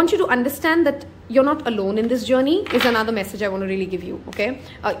I want you to understand that you're not alone in this journey, is another message I want to really give you, okay?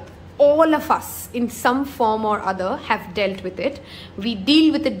 All of us in some form or other have dealt with it. We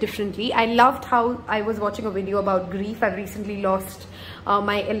deal with it differently. I loved how I was watching a video about grief. I've recently lost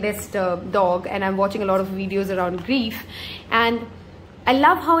my eldest dog, and I'm watching a lot of videos around grief. And I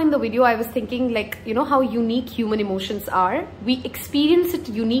love how in the video I was thinking, like, you know how unique human emotions are. We experience it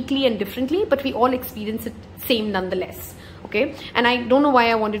uniquely and differently, but we all experience it same nonetheless. Okay, and I don't know why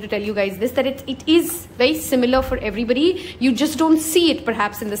I wanted to tell you guys this, that it is very similar for everybody. You just don't see it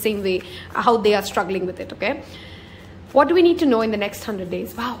perhaps in the same way how they are struggling with it. Okay, what do we need to know in the next 100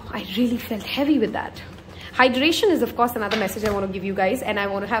 days? Wow, I really felt heavy with that. Hydration is of course another message I want to give you guys, and I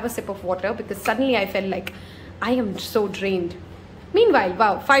want to have a sip of water because suddenly I felt like I am so drained. Meanwhile,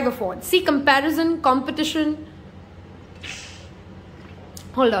 wow, 5 of Wands. See, comparison, competition.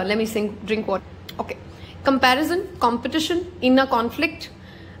 Hold on, let me drink water. Okay. Comparison, competition, inner conflict,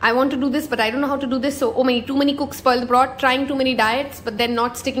 I want to do this, but I don't know how to do this. So, too many cooks spoil the broth, trying too many diets, but then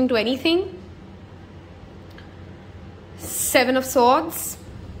not sticking to anything. 7 of Swords.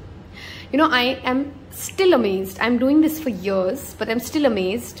 You know, I am still amazed. I'm doing this for years, but I'm still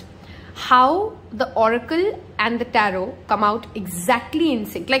amazed how the Oracle and the Tarot come out exactly in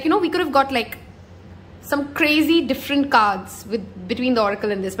sync. Like, you know, we could have got like some crazy different cards between the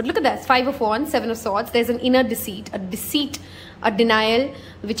Oracle and this, but look at that. 5 of Wands, 7 of Swords. There's an inner deceit, a denial,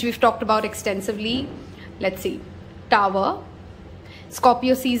 which we've talked about extensively. Let's see. Tower,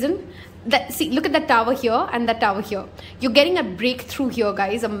 Scorpio season. See, look at that tower here and that tower here. You're getting a breakthrough here,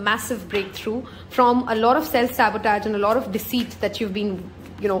 guys, a massive breakthrough from a lot of self-sabotage and a lot of deceit that you've been,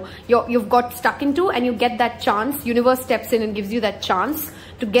 you know, you've got stuck into, and you get that chance. Universe steps in and gives you that chance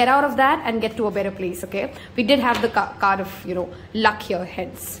to get out of that and get to a better place, okay? We did have the card of, you know, luck here,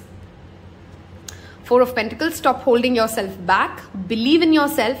 hence. 4 of Pentacles, stop holding yourself back. Believe in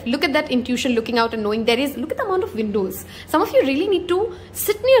yourself. Look at that intuition looking out and knowing there is, look at the amount of windows. Some of you really need to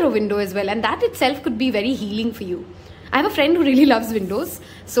sit near a window as well, and that itself could be very healing for you. I have a friend who really loves windows,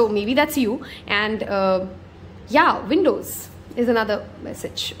 so maybe that's you. And yeah, windows is another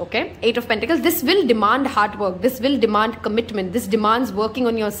message, okay? 8 of Pentacles, this will demand hard work. This will demand commitment. This demands working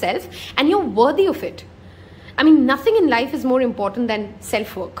on yourself, and you're worthy of it. I mean, nothing in life is more important than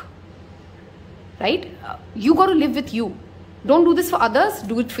self-work. Right? You got to live with you. Don't do this for others,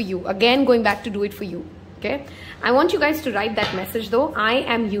 do it for you. Again, going back to do it for you. Okay? I want you guys to write that message though. I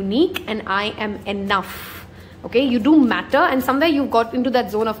am unique and I am enough. Okay? You do matter, and somewhere you've got into that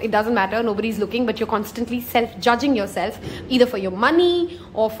zone of it doesn't matter, nobody's looking, but you're constantly self-judging yourself, either for your money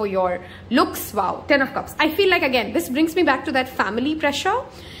or for your looks. Wow. 10 of Cups. I feel like, again, this brings me back to that family pressure.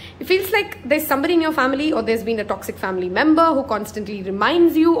 It feels like there's somebody in your family, or there's been a toxic family member who constantly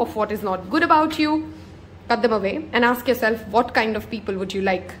reminds you of what is not good about you. Cut them away and ask yourself, what kind of people would you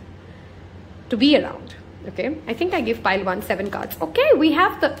like to be around? Okay, I think I give pile 1 7 cards. Okay, we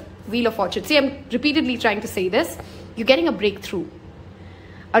have the Wheel of Fortune. See, I'm repeatedly trying to say this. You're getting a breakthrough,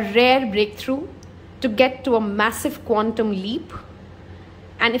 a rare breakthrough to get to a massive quantum leap.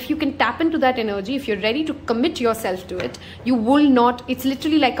 And if you can tap into that energy, if you're ready to commit yourself to it, you will not, it's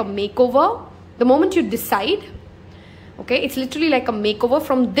literally like a makeover. The moment you decide, okay, it's literally like a makeover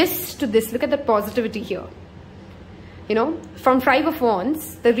from this to this. Look at the positivity here. You know, from 5 of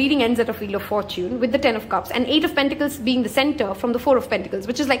Wands, the reading ends at a Wheel of Fortune with the 10 of Cups, and 8 of Pentacles being the center from the 4 of Pentacles,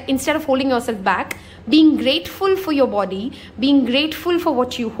 which is like, instead of holding yourself back, being grateful for your body, being grateful for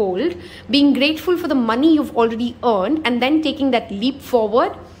what you hold, being grateful for the money you've already earned, and then taking that leap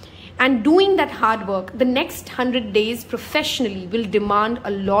forward and doing that hard work. The next 100 days professionally will demand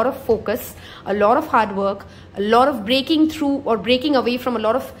a lot of focus, a lot of hard work, a lot of breaking through or breaking away from a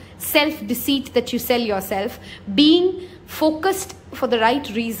lot of self-deceit that you sell yourself, being focused for the right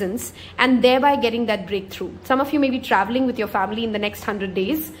reasons, and thereby getting that breakthrough. Some of you may be traveling with your family in the next 100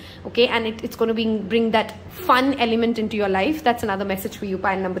 days, okay, and it's going to bring that fun element into your life. That's another message for you,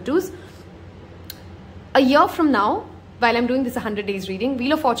 pile number 2s. A year from now, while I'm doing this 100 days reading,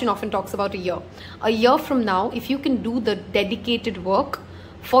 Wheel of Fortune often talks about a year. A year from now, if you can do the dedicated work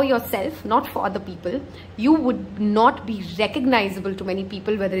for yourself, not for other people, you would not be recognizable to many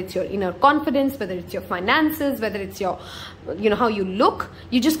people, whether it's your inner confidence, whether it's your finances, whether it's your, you know, how you look.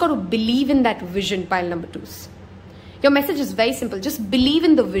 You just got to believe in that vision, pile number 2s. Your message is very simple. Just believe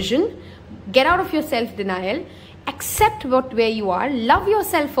in the vision, get out of your self-denial, accept where you are, love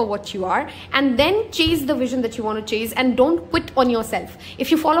yourself for what you are, and then chase the vision that you want to chase, and don't quit on yourself. If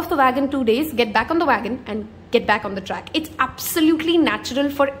you fall off the wagon 2 days, get back on the wagon and get back on the track. It's absolutely natural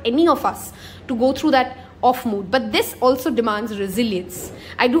for any of us to go through that off mood, but this also demands resilience.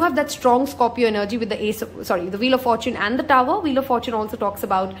 I do have that strong Scorpio energy with the Wheel of Fortune and the Tower. Wheel of Fortune also talks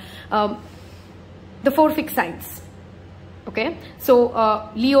about the 4 fixed signs. Okay,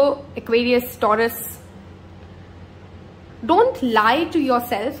 so Leo, Aquarius, Taurus. Don't lie to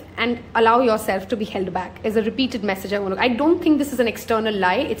yourself and allow yourself to be held back is a repeated message I want to. I don't think this is an external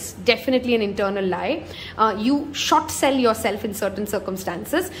lie. It's definitely an internal lie. You short sell yourself in certain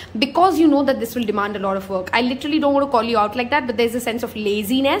circumstances because you know that this will demand a lot of work. I literally don't want to call you out like that, but there's a sense of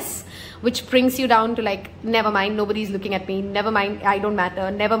laziness which brings you down to like, never mind, nobody's looking at me. Never mind, I don't matter.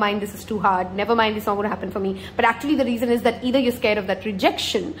 Never mind, this is too hard. Never mind, it's not going to happen for me. But actually the reason is that either you're scared of that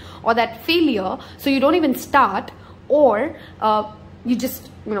rejection or that failure, so you don't even start, or you just,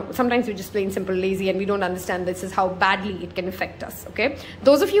 you know, sometimes we're just plain simple lazy and we don't understand this is how badly it can affect us. Okay,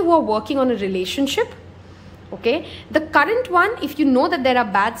 those of you who are working on a relationship, okay, the current one, if you know that there are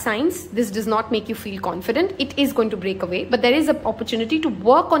bad signs, this does not make you feel confident, it is going to break away, but there is an opportunity to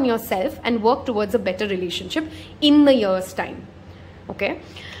work on yourself and work towards a better relationship in the year's time. Okay,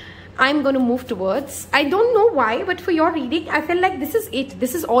 I'm going to move towards, I don't know why, but for your reading, I feel like this is it.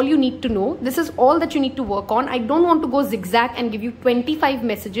 This is all you need to know. This is all that you need to work on. I don't want to go zigzag and give you 25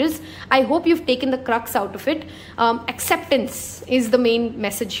 messages. I hope you've taken the crux out of it. Acceptance is the main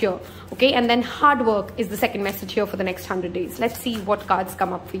message here. Okay, and then hard work is the second message here for the next 100 days. Let's see what cards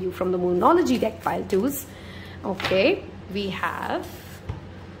come up for you from the Moonology deck, pile 2s. Okay, we have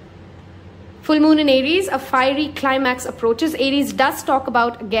full moon in Aries, a fiery climax approaches. Aries does talk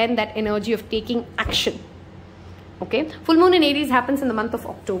about, again, that energy of taking action. Okay, full moon in Aries happens in the month of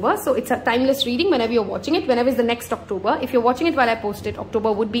October. So it's a timeless reading whenever you're watching it. Whenever is the next October. If you're watching it while I post it,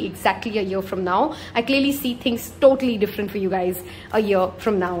 October would be exactly a year from now. I clearly see things totally different for you guys a year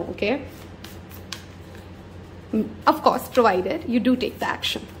from now. Okay, of course, provided you do take the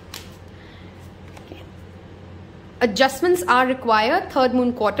action. Adjustments are required. Third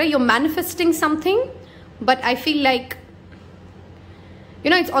moon quarter, you're manifesting something, but I feel like, you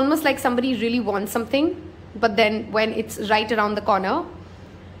know, it's almost like somebody really wants something, but then when it's right around the corner,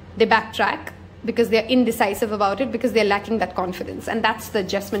 they backtrack because they're indecisive about it, because they're lacking that confidence. And that's the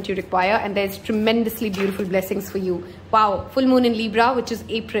adjustment you require. And there's tremendously beautiful blessings for you. Wow. Full moon in Libra, which is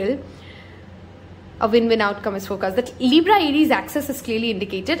April. A win-win outcome is forecast. That Libra-Aries axis is clearly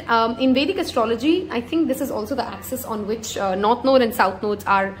indicated. In Vedic astrology, I think this is also the axis on which North Node and South Nodes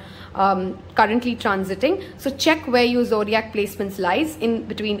are currently transiting. So check where your zodiac placements lies in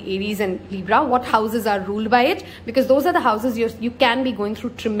between Aries and Libra. What houses are ruled by it? Because those are the houses you can be going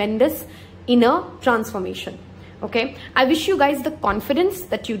through tremendous inner transformation. Okay, I wish you guys the confidence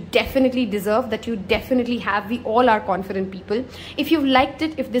that you definitely deserve, that you definitely have. We all are confident people. If you've liked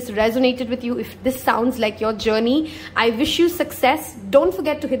it, if this resonated with you, if this sounds like your journey, I wish you success. Don't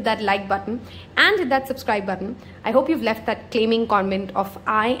forget to hit that like button and hit that subscribe button. I hope you've left that claiming comment of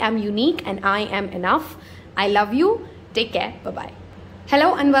I am unique and I am enough. I love you. Take care. Bye-bye.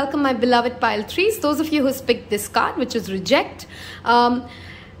 Hello and welcome, my beloved pile 3s. Those of you who picked this card, which is reject.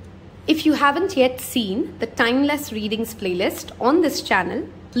 If you haven't yet seen the Timeless Readings playlist on this channel,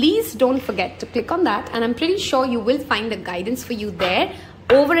 please don't forget to click on that, and I'm pretty sure you will find a guidance for you there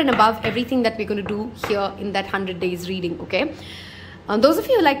over and above everything that we're going to do here in that 100 days reading. Okay, those of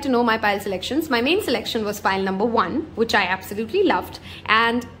you who like to know my pile selections, my main selection was pile number 1, which I absolutely loved,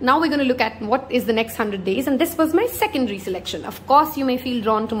 and now we're going to look at what is the next 100 days, and this was my secondary selection. Of course, you may feel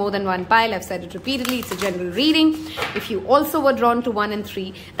drawn to more than one pile. I've said it repeatedly. It's a general reading. If you also were drawn to 1 and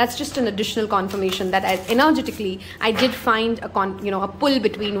 3, that's just an additional confirmation that energetically I did find a pull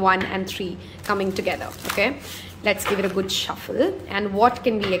between 1 and 3 coming together. Okay, let's give it a good shuffle. And what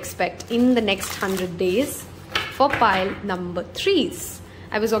can we expect in the next 100 days for pile number 3s?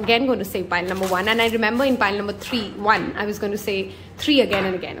 I was again going to say pile number 1, and I remember in pile number 1, I was going to say 3 again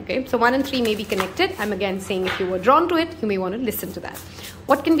and again. Okay, so 1 and 3 may be connected. I'm again saying if you were drawn to it, you may want to listen to that.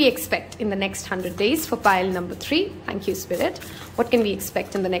 What can we expect in the next 100 days for pile number 3? Thank you, Spirit. What can we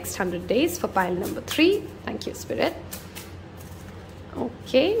expect in the next 100 days for pile number 3? Thank you, Spirit.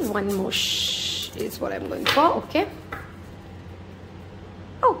 Okay, one more is what I'm going for. Okay.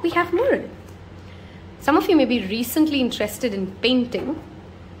 Oh, we have mural. Some of you may be recently interested in painting,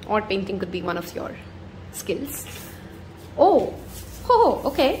 or painting could be one of your skills. Oh,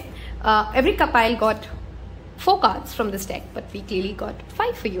 okay. Every pile got 4 cards from this deck, but we clearly got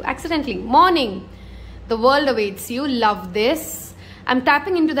 5 for you accidentally. Morning. The world awaits you. Love this. I'm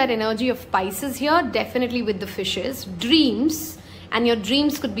tapping into that energy of Pisces here, definitely with the fishes. Dreams, and your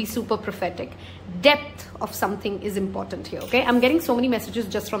dreams could be super prophetic. Depth of something is important here. Okay, I'm getting so many messages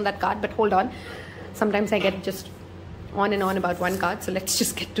just from that card, but hold on. Sometimes I get just on and on about one card, so let's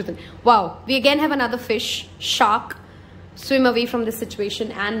just get to the... Wow, we again have another fish, shark, swim away from this situation,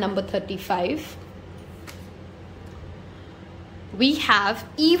 and number 35. We have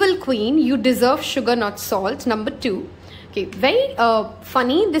Evil Queen, you deserve sugar, not salt, number 2. Okay, very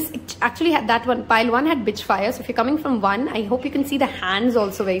funny. This actually had that one. Pile 1 had bitch fire, so if you're coming from 1, I hope you can see the hands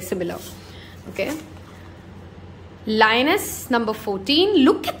also very similar. Okay. Lioness, number 14.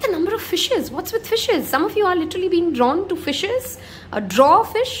 Look at the number of fishes. What's with fishes? Some of you are literally being drawn to fishes. Draw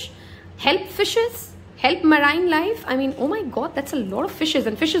fish, help fishes, help marine life. I mean, oh my God, that's a lot of fishes.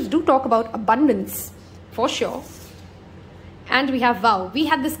 And fishes do talk about abundance, for sure. And we have Vow. We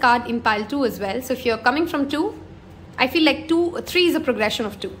had this card in pile 2 as well. So if you're coming from 2, I feel like 3 is a progression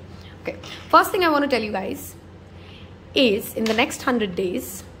of 2. Okay. First thing I want to tell you guys is in the next 100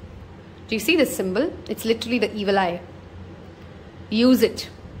 days, do you see this symbol? It's literally the evil eye. Use it.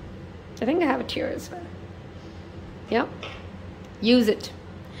 I think I have it here as well. Yeah. Use it.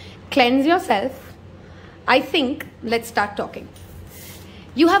 Cleanse yourself. I think, let's start talking.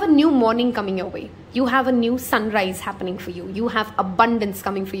 You have a new morning coming your way. You have a new sunrise happening for you. You have abundance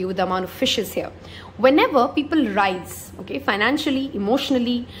coming for you with the amount of fishes here. Whenever people rise, okay, financially,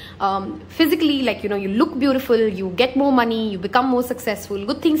 emotionally, physically, like, you know, you look beautiful, you get more money, you become more successful,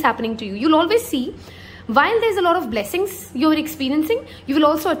 good things happening to you, you'll always see, while there's a lot of blessings you're experiencing, you will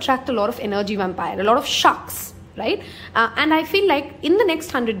also attract a lot of energy vampire, a lot of sharks, right? And I feel like in the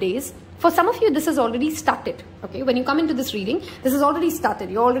next 100 days, for some of you, this has already started, okay? When you come into this reading, this has already started.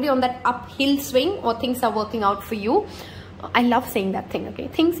 You're already on that uphill swing, or things are working out for you. I love saying that thing,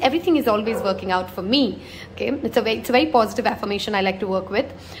 okay? Everything is always working out for me, okay? It's a very positive affirmation I like to work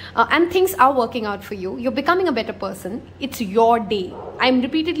with. And things are working out for you. You're becoming a better person. It's your day. I'm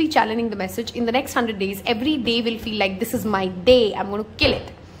repeatedly channeling the message. In the next 100 days, every day will feel like this is my day. I'm going to kill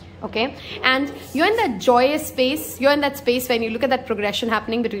it. Okay, and you're in that joyous space. You're in that space when you look at that progression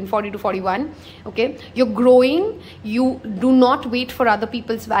happening between 40 to 41. Okay, you're growing. You do not wait for other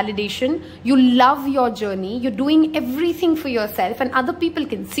people's validation. You love your journey. You're doing everything for yourself, and other people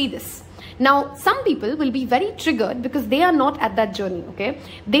can see this. Now, some people will be very triggered because they are not at that journey. Okay,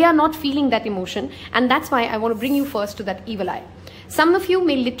 they are not feeling that emotion, and that's why I want to bring you first to that evil eye. Some of you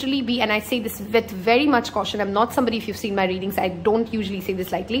may literally be, and I say this with very much caution, I'm not somebody, if you've seen my readings, I don't usually say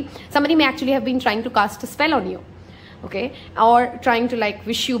this lightly. Somebody may actually have been trying to cast a spell on you, okay? Or trying to like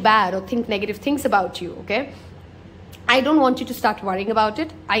wish you bad or think negative things about you, okay? I don't want you to start worrying about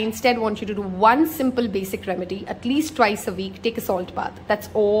it. I instead want you to do one simple basic remedy, at least twice a week. Take a salt bath. That's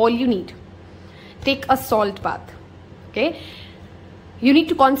all you need. Take a salt bath, okay? You need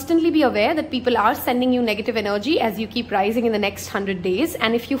to constantly be aware that people are sending you negative energy as you keep rising in the next 100 days.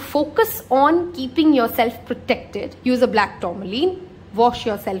 And if you focus on keeping yourself protected, use a black tourmaline, wash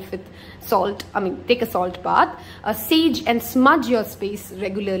yourself with salt, take a salt bath, sage and smudge your space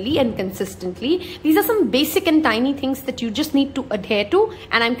regularly and consistently. These are some basic and tiny things that you just need to adhere to,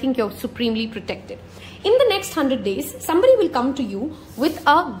 and I think you're supremely protected. In the next 100 days, somebody will come to you with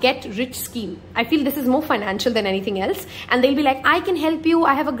a get-rich scheme. I feel this is more financial than anything else. And they'll be like, I can help you.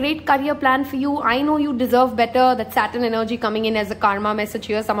 I have a great career plan for you. I know you deserve better. That Saturn energy coming in as a karma message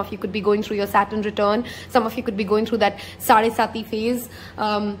here. Some of you could be going through your Saturn return. Some of you could be going through that Sade Sati phase.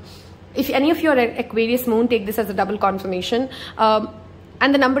 If any of you are at Aquarius moon, take this as a double confirmation. And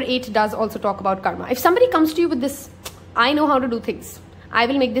the number 8 does also talk about karma. If somebody comes to you with this, I know how to do things. I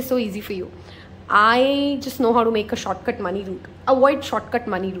will make this so easy for you. I just know how to make a shortcut money route. Avoid shortcut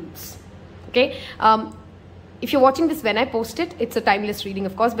money routes. Okay. If you're watching this when I post it, it's a timeless reading,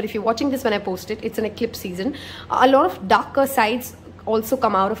 of course. But if you're watching this when I post it, it's an eclipse season. A lot of darker sides also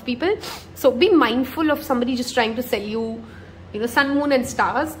come out of people. So be mindful of somebody just trying to sell you, sun, moon and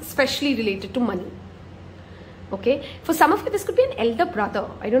stars, especially related to money. Okay. For some of you, this could be an elder brother.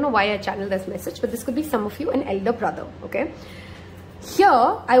 I don't know why I channeled this message, but this could be some of you, an elder brother. Okay. Here,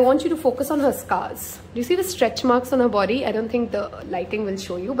 I want you to focus on her scars. Do you see the stretch marks on her body? I don't think the lighting will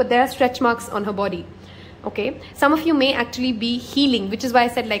show you, but there are stretch marks on her body. Okay. Some of you may actually be healing, which is why I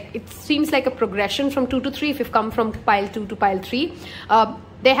said, like, it seems like a progression from 2 to 3 if you've come from pile 2 to pile 3.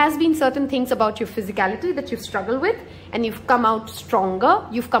 There has been certain things about your physicality that you've struggled with, and you've come out stronger,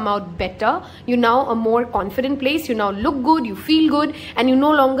 you've come out better, you're now a more confident place, you now look good, you feel good, and you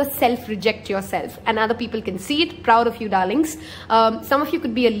no longer self-reject yourself, and other people can see it. Proud of you, darlings. Some of you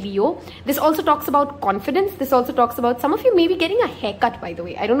could be a Leo. This also talks about confidence. This also talks about, some of you may be getting a haircut, by the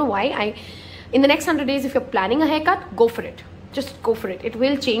way. I don't know why. In the next 100 days, if you're planning a haircut, go for it. Just go for it. It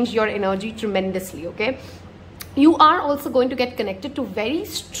will change your energy tremendously, okay? You are also going to get connected to very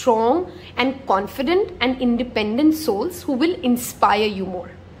strong and confident and independent souls who will inspire you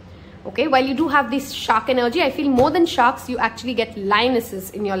more. Okay, while you do have this shark energy, I feel more than sharks, you actually get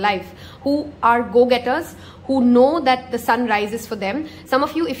lionesses in your life who are go-getters, who know that the sun rises for them. Some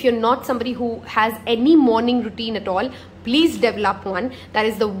of you, if you're not somebody who has any morning routine at all, please develop one. That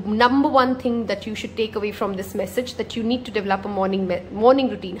is the number one thing that you should take away from this message, that you need to develop a morning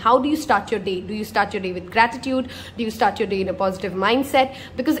routine. How do you start your day? Do you start your day with gratitude? Do you start your day in a positive mindset?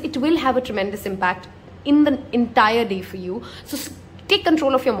 Because it will have a tremendous impact in the entire day for you. So take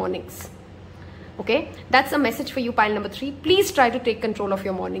control of your mornings. Okay, that's a message for you, pile number 3. Please try to take control of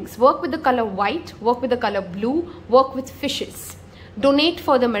your mornings. Work with the color white, work with the color blue, work with fishes. Donate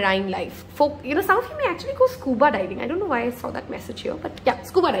for the marine life. Some of you may actually go scuba diving. I don't know why I saw that message here, but yeah,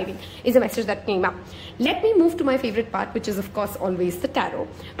 scuba diving is a message that came up. Let me move to my favorite part, which is of course always the tarot.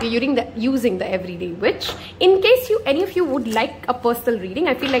 We're using the Everyday Witch. In case any of you would like a personal reading,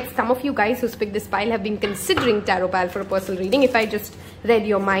 I feel like some of you guys who picked this pile have been considering tarot pile for a personal reading. If I just read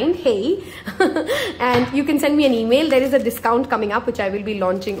your mind, hey. And you can send me an email. There is a discount coming up, which I will be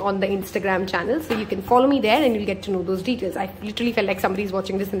launching on the Instagram channel. So you can follow me there and you'll get to know those details. I literally felt like somebody's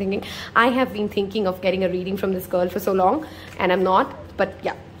watching this and thinking, I have been thinking of getting a reading from this girl for so long and I'm not. But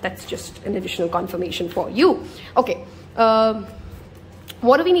yeah, that's just an additional confirmation for you. Okay.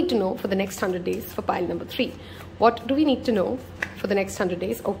 What do we need to know for the next 100 days for pile number 3? What do we need to know for the next 100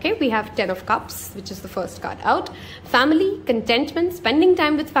 days? Okay, we have 10 of Cups, which is the first card out. Family, contentment, spending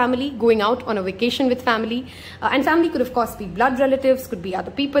time with family, going out on a vacation with family. And family could, of course, be blood relatives, could be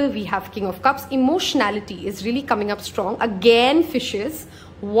other people. We have King of Cups. Emotionality is really coming up strong. Again, fishes.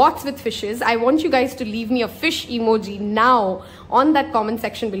 What's with fishes? I want you guys to leave me a fish emoji now on that comment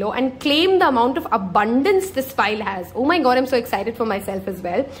section below and claim the amount of abundance this pile has. Oh my God, I'm so excited for myself as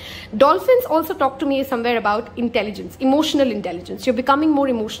well. Dolphins also talk to me somewhere about intelligence, emotional intelligence. You're becoming more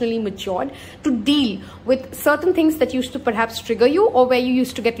emotionally matured to deal with certain things that used to perhaps trigger you or where you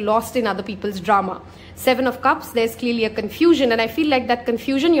used to get lost in other people's drama. 7 of Cups, there's clearly a confusion, and I feel like that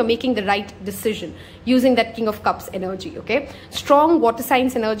confusion, you're making the right decision using that King of Cups energy, okay? Strong water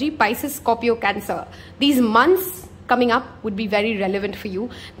signs energy, Pisces, Scorpio, Cancer. These months coming up would be very relevant for you.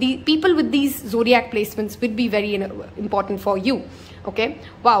 The people with these zodiac placements would be very important for you, okay?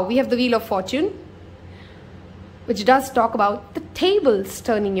 Wow, we have the Wheel of Fortune, which does talk about the tables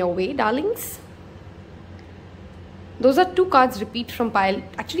turning your way, darlings. Those are 2 cards repeat from pile,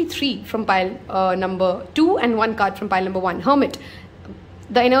 actually 3 from pile number 2 and 1 card from pile number 1. Hermit,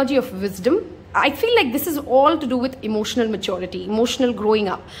 the energy of wisdom. I feel like this is all to do with emotional maturity, emotional growing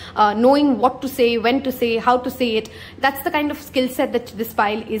up, knowing what to say, when to say, how to say it. That's the kind of skill set that this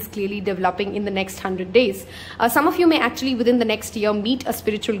pile is clearly developing in the next 100 days. Some of you may actually within the next year meet a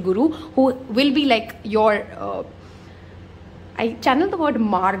spiritual guru who will be like your... I channel the word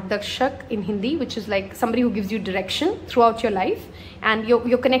Margdarshak in Hindi, which is like somebody who gives you direction throughout your life, and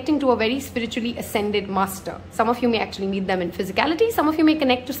you're connecting to a very spiritually ascended master. Some of you may actually meet them in physicality. Some of you may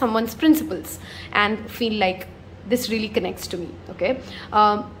connect to someone's principles and feel like this really connects to me, okay?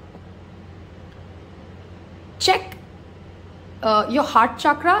 Check your heart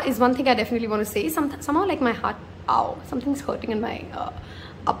chakra is one thing I definitely want to say. Somehow like my heart, ow, something's hurting in my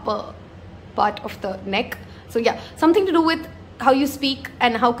upper part of the neck. So yeah, something to do with how you speak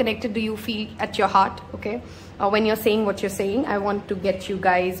and how connected do you feel at your heart, okay? When you're saying what you're saying. I want to get you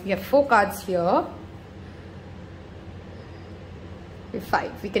guys, we have 4 cards here. We have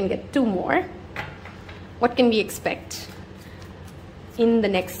 5, we can get 2 more. What can we expect in the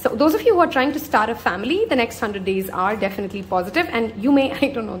next, so those of you who are trying to start a family, the next 100 days are definitely positive, and you may,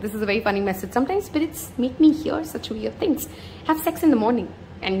 I don't know, this is a very funny message. Sometimes spirits make me hear such weird things. Have sex in the morning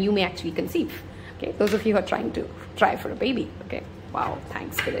and you may actually conceive. Okay, those of you who are trying to try for a baby. Okay, wow,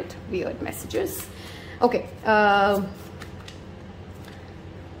 thanks Spirit. Weird messages. Okay,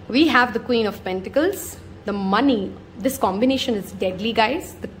 we have the Queen of Pentacles, the money. This combination is deadly,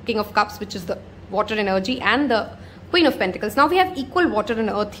 guys. The King of Cups, which is the water energy, and the Queen of Pentacles. Now we have equal water and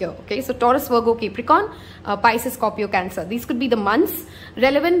earth here, okay? So Taurus, Virgo, Capricorn, Pisces, Scorpio, Cancer. These could be the months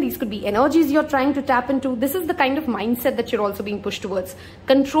relevant. These could be energies you're trying to tap into. This is the kind of mindset that you're also being pushed towards.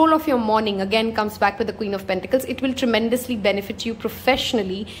 Control of your morning, again, comes back with the Queen of Pentacles. It will tremendously benefit you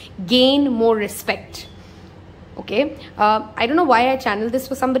professionally, gain more respect. Okay, I don't know why I channeled this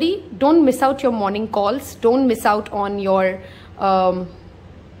for somebody. Don't miss out your morning calls. Don't miss out on your...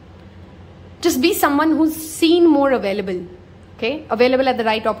 just be someone who's seen more available, okay? Available at the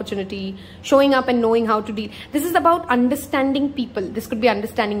right opportunity, showing up and knowing how to deal. This is about understanding people. This could be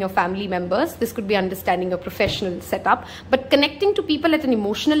understanding your family members. This could be understanding your professional setup, but connecting to people at an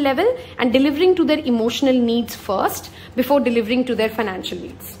emotional level and delivering to their emotional needs first before delivering to their financial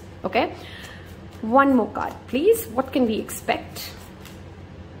needs, okay? One more card, please. What can we expect?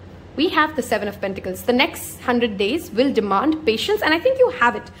 We have the 7 of Pentacles. The next 100 days will demand patience, and I think you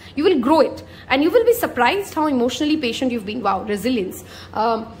have it. You will grow it, and you will be surprised how emotionally patient you've been. Wow, resilience.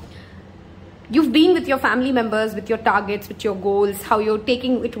 You've been with your family members, with your targets, with your goals, how you're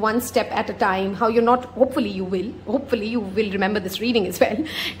taking it one step at a time, how you're not, hopefully you will remember this reading as well,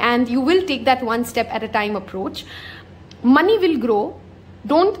 and you will take that one step at a time approach. Money will grow.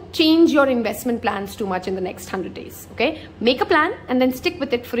 Don't change your investment plans too much in the next 100 days, okay? Make a plan and then stick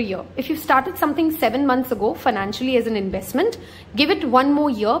with it for a year. If you started something 7 months ago financially as an investment, give it 1 more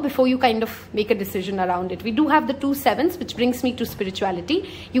year before you kind of make a decision around it. We do have the 2 sevens, which brings me to spirituality.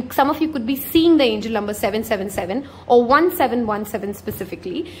 Some of you could be seeing the angel number 777 or 1717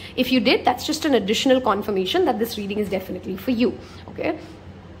 specifically. If you did, that's just an additional confirmation that this reading is definitely for you, okay?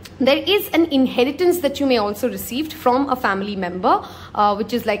 There is an inheritance that you may also receive from a family member,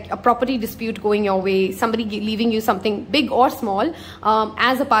 which is like a property dispute going your way, somebody leaving you something big or small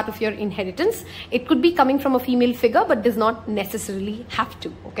as a part of your inheritance. It could be coming from a female figure, but does not necessarily have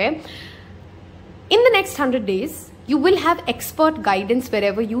to, okay? In the next 100 days, you will have expert guidance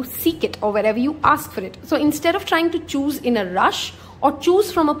wherever you seek it or wherever you ask for it. So instead of trying to choose in a rush or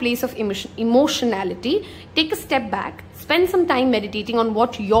choose from a place of emotionality, take a step back, spend some time meditating on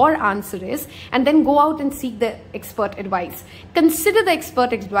what your answer is, and then go out and seek the expert advice. Consider the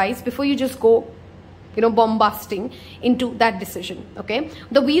expert advice before you just go, bombasting into that decision, okay?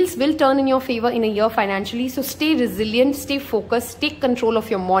 The wheels will turn in your favor in a year financially, so stay resilient, stay focused, take control of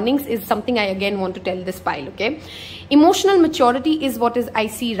your mornings is something I again want to tell this pile, okay? Emotional maturity is what is I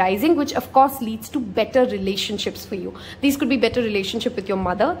see rising, which of course leads to better relationships for you. These could be better relationship with your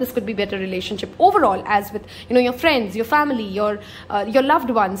mother. This could be better relationship overall, as with, your friends, your family, your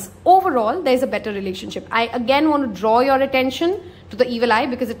loved ones. Overall, there's a better relationship. I again want to draw your attention to the evil eye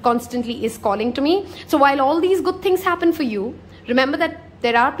because it constantly is calling to me. So while all these good things happen for you, remember that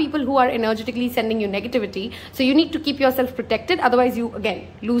there are people who are energetically sending you negativity. So you need to keep yourself protected. Otherwise you again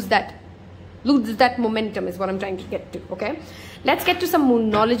lose that momentum is what I'm trying to get to, okay? Let's get to some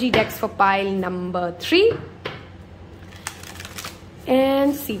Moonology decks for pile number 3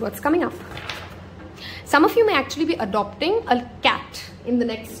 and see what's coming up. Some of you may actually be adopting a cat in the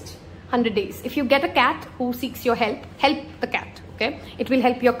next 100 days. If you get a cat who seeks your help the cat, okay? It will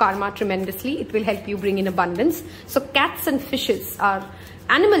help your karma tremendously. It will help you bring in abundance. So cats and fishes are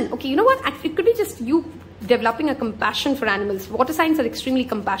animal. Okay, you know what? It could be just you developing a compassion for animals. Water signs are extremely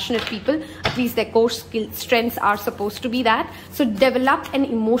compassionate people. At least their core strengths are supposed to be that. So develop an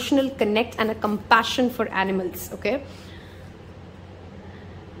emotional connect and a compassion for animals, okay?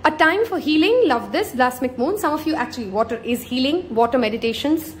 A time for healing. Love this. Blasmic moon. Some of you actually, water is healing. Water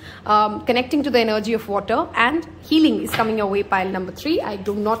meditations, connecting to the energy of water, and healing is coming your way, pile number 3. I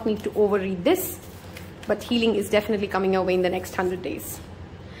do not need to overread this, but healing is definitely coming your way in the next 100 days.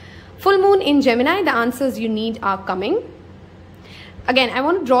 Full moon in Gemini. The answers you need are coming. Again, I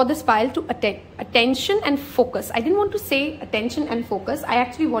want to draw this pile to attention and focus. I didn't want to say attention and focus. I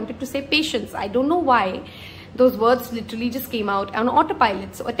actually wanted to say patience. I don't know why. Those words literally just came out on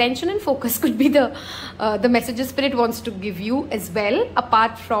autopilot. So attention and focus could be the messages Spirit wants to give you as well,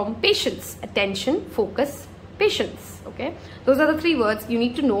 apart from patience. Attention, focus, patience, okay? Those are the 3 words you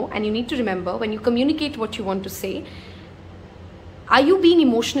need to know and you need to remember when you communicate what you want to say. Are you being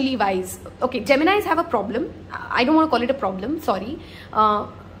emotionally wise? Okay, Geminis have a problem. I don't want to call it a problem, sorry. To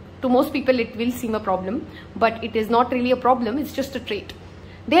most people it will seem a problem, but it is not really a problem, it's just a trait.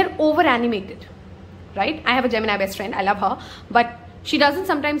 They're over animated. Right? I have a Gemini best friend. I love her. But she doesn't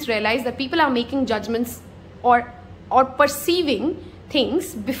sometimes realize that people are making judgments or perceiving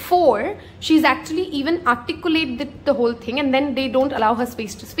things before she's actually even articulated the whole thing, and then they don't allow her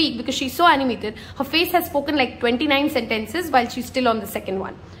space to speak because she's so animated. Her face has spoken like 29 sentences while she's still on the second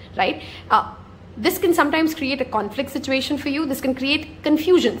one. Right? This can sometimes create a conflict situation for you. This can create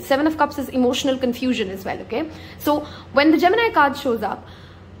confusion. 7 of Cups is emotional confusion as well. Okay? So when the Gemini card shows up,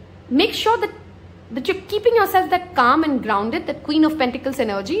 make sure that you're keeping yourself that calm and grounded, that Queen of Pentacles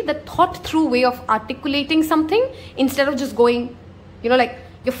energy, that thought through way of articulating something instead of just going, like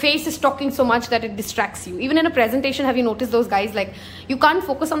your face is talking so much that it distracts you. Even in a presentation, have you noticed those guys, like you can't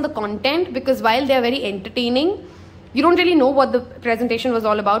focus on the content because while they're very entertaining, you don't really know what the presentation was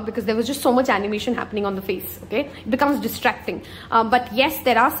all about because there was just so much animation happening on the face, okay? It becomes distracting. But yes,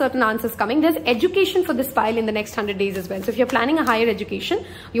 there are certain answers coming. There's education for this pile in the next 100 days as well. So if you're planning a higher education,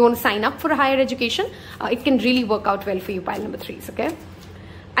 you want to sign up for a higher education, it can really work out well for you, pile number 3s, okay?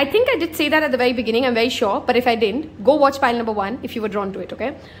 I think I did say that at the very beginning, I'm very sure, but if I didn't, go watch pile number 1 if you were drawn to it,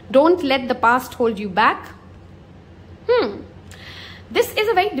 okay? Don't let the past hold you back. This is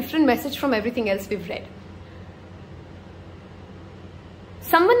a very different message from everything else we've read.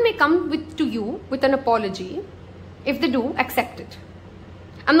 Someone may come to you with an apology. If they do, accept it.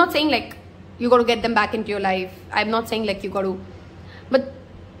 I'm not saying like you got to get them back into your life. I'm not saying like you got to, but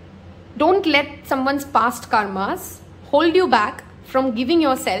don't let someone's past karmas hold you back from giving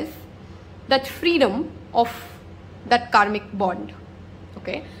yourself that freedom of that karmic bond.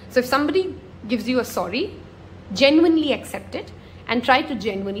 Okay? So if somebody gives you a sorry, genuinely accept it and try to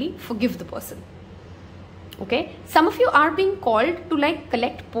genuinely forgive the person. Okay, some of you are being called to like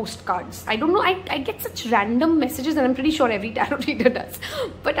collect postcards. I don't know, I get such random messages and I'm pretty sure every tarot reader does,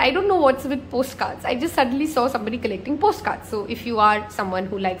 but I don't know what's with postcards. I just suddenly saw somebody collecting postcards. So if you are someone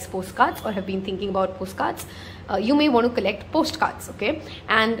who likes postcards or have been thinking about postcards, you may want to collect postcards, okay?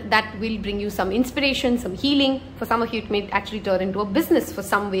 And that will bring you some inspiration, some healing. For some of you, it may actually turn into a business for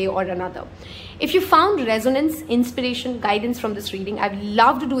some way or another. If you found resonance, inspiration, guidance from this reading, I've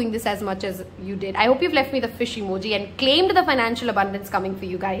loved doing this as much as you did. I hope you've left me the fish emoji and claimed the financial abundance coming for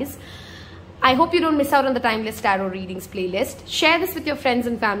you guys. I hope you don't miss out on the Timeless Tarot Readings playlist. Share this with your friends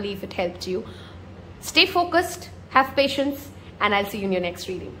and family if it helped you. Stay focused, have patience, and I'll see you in your next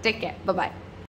reading. Take care. Bye-bye.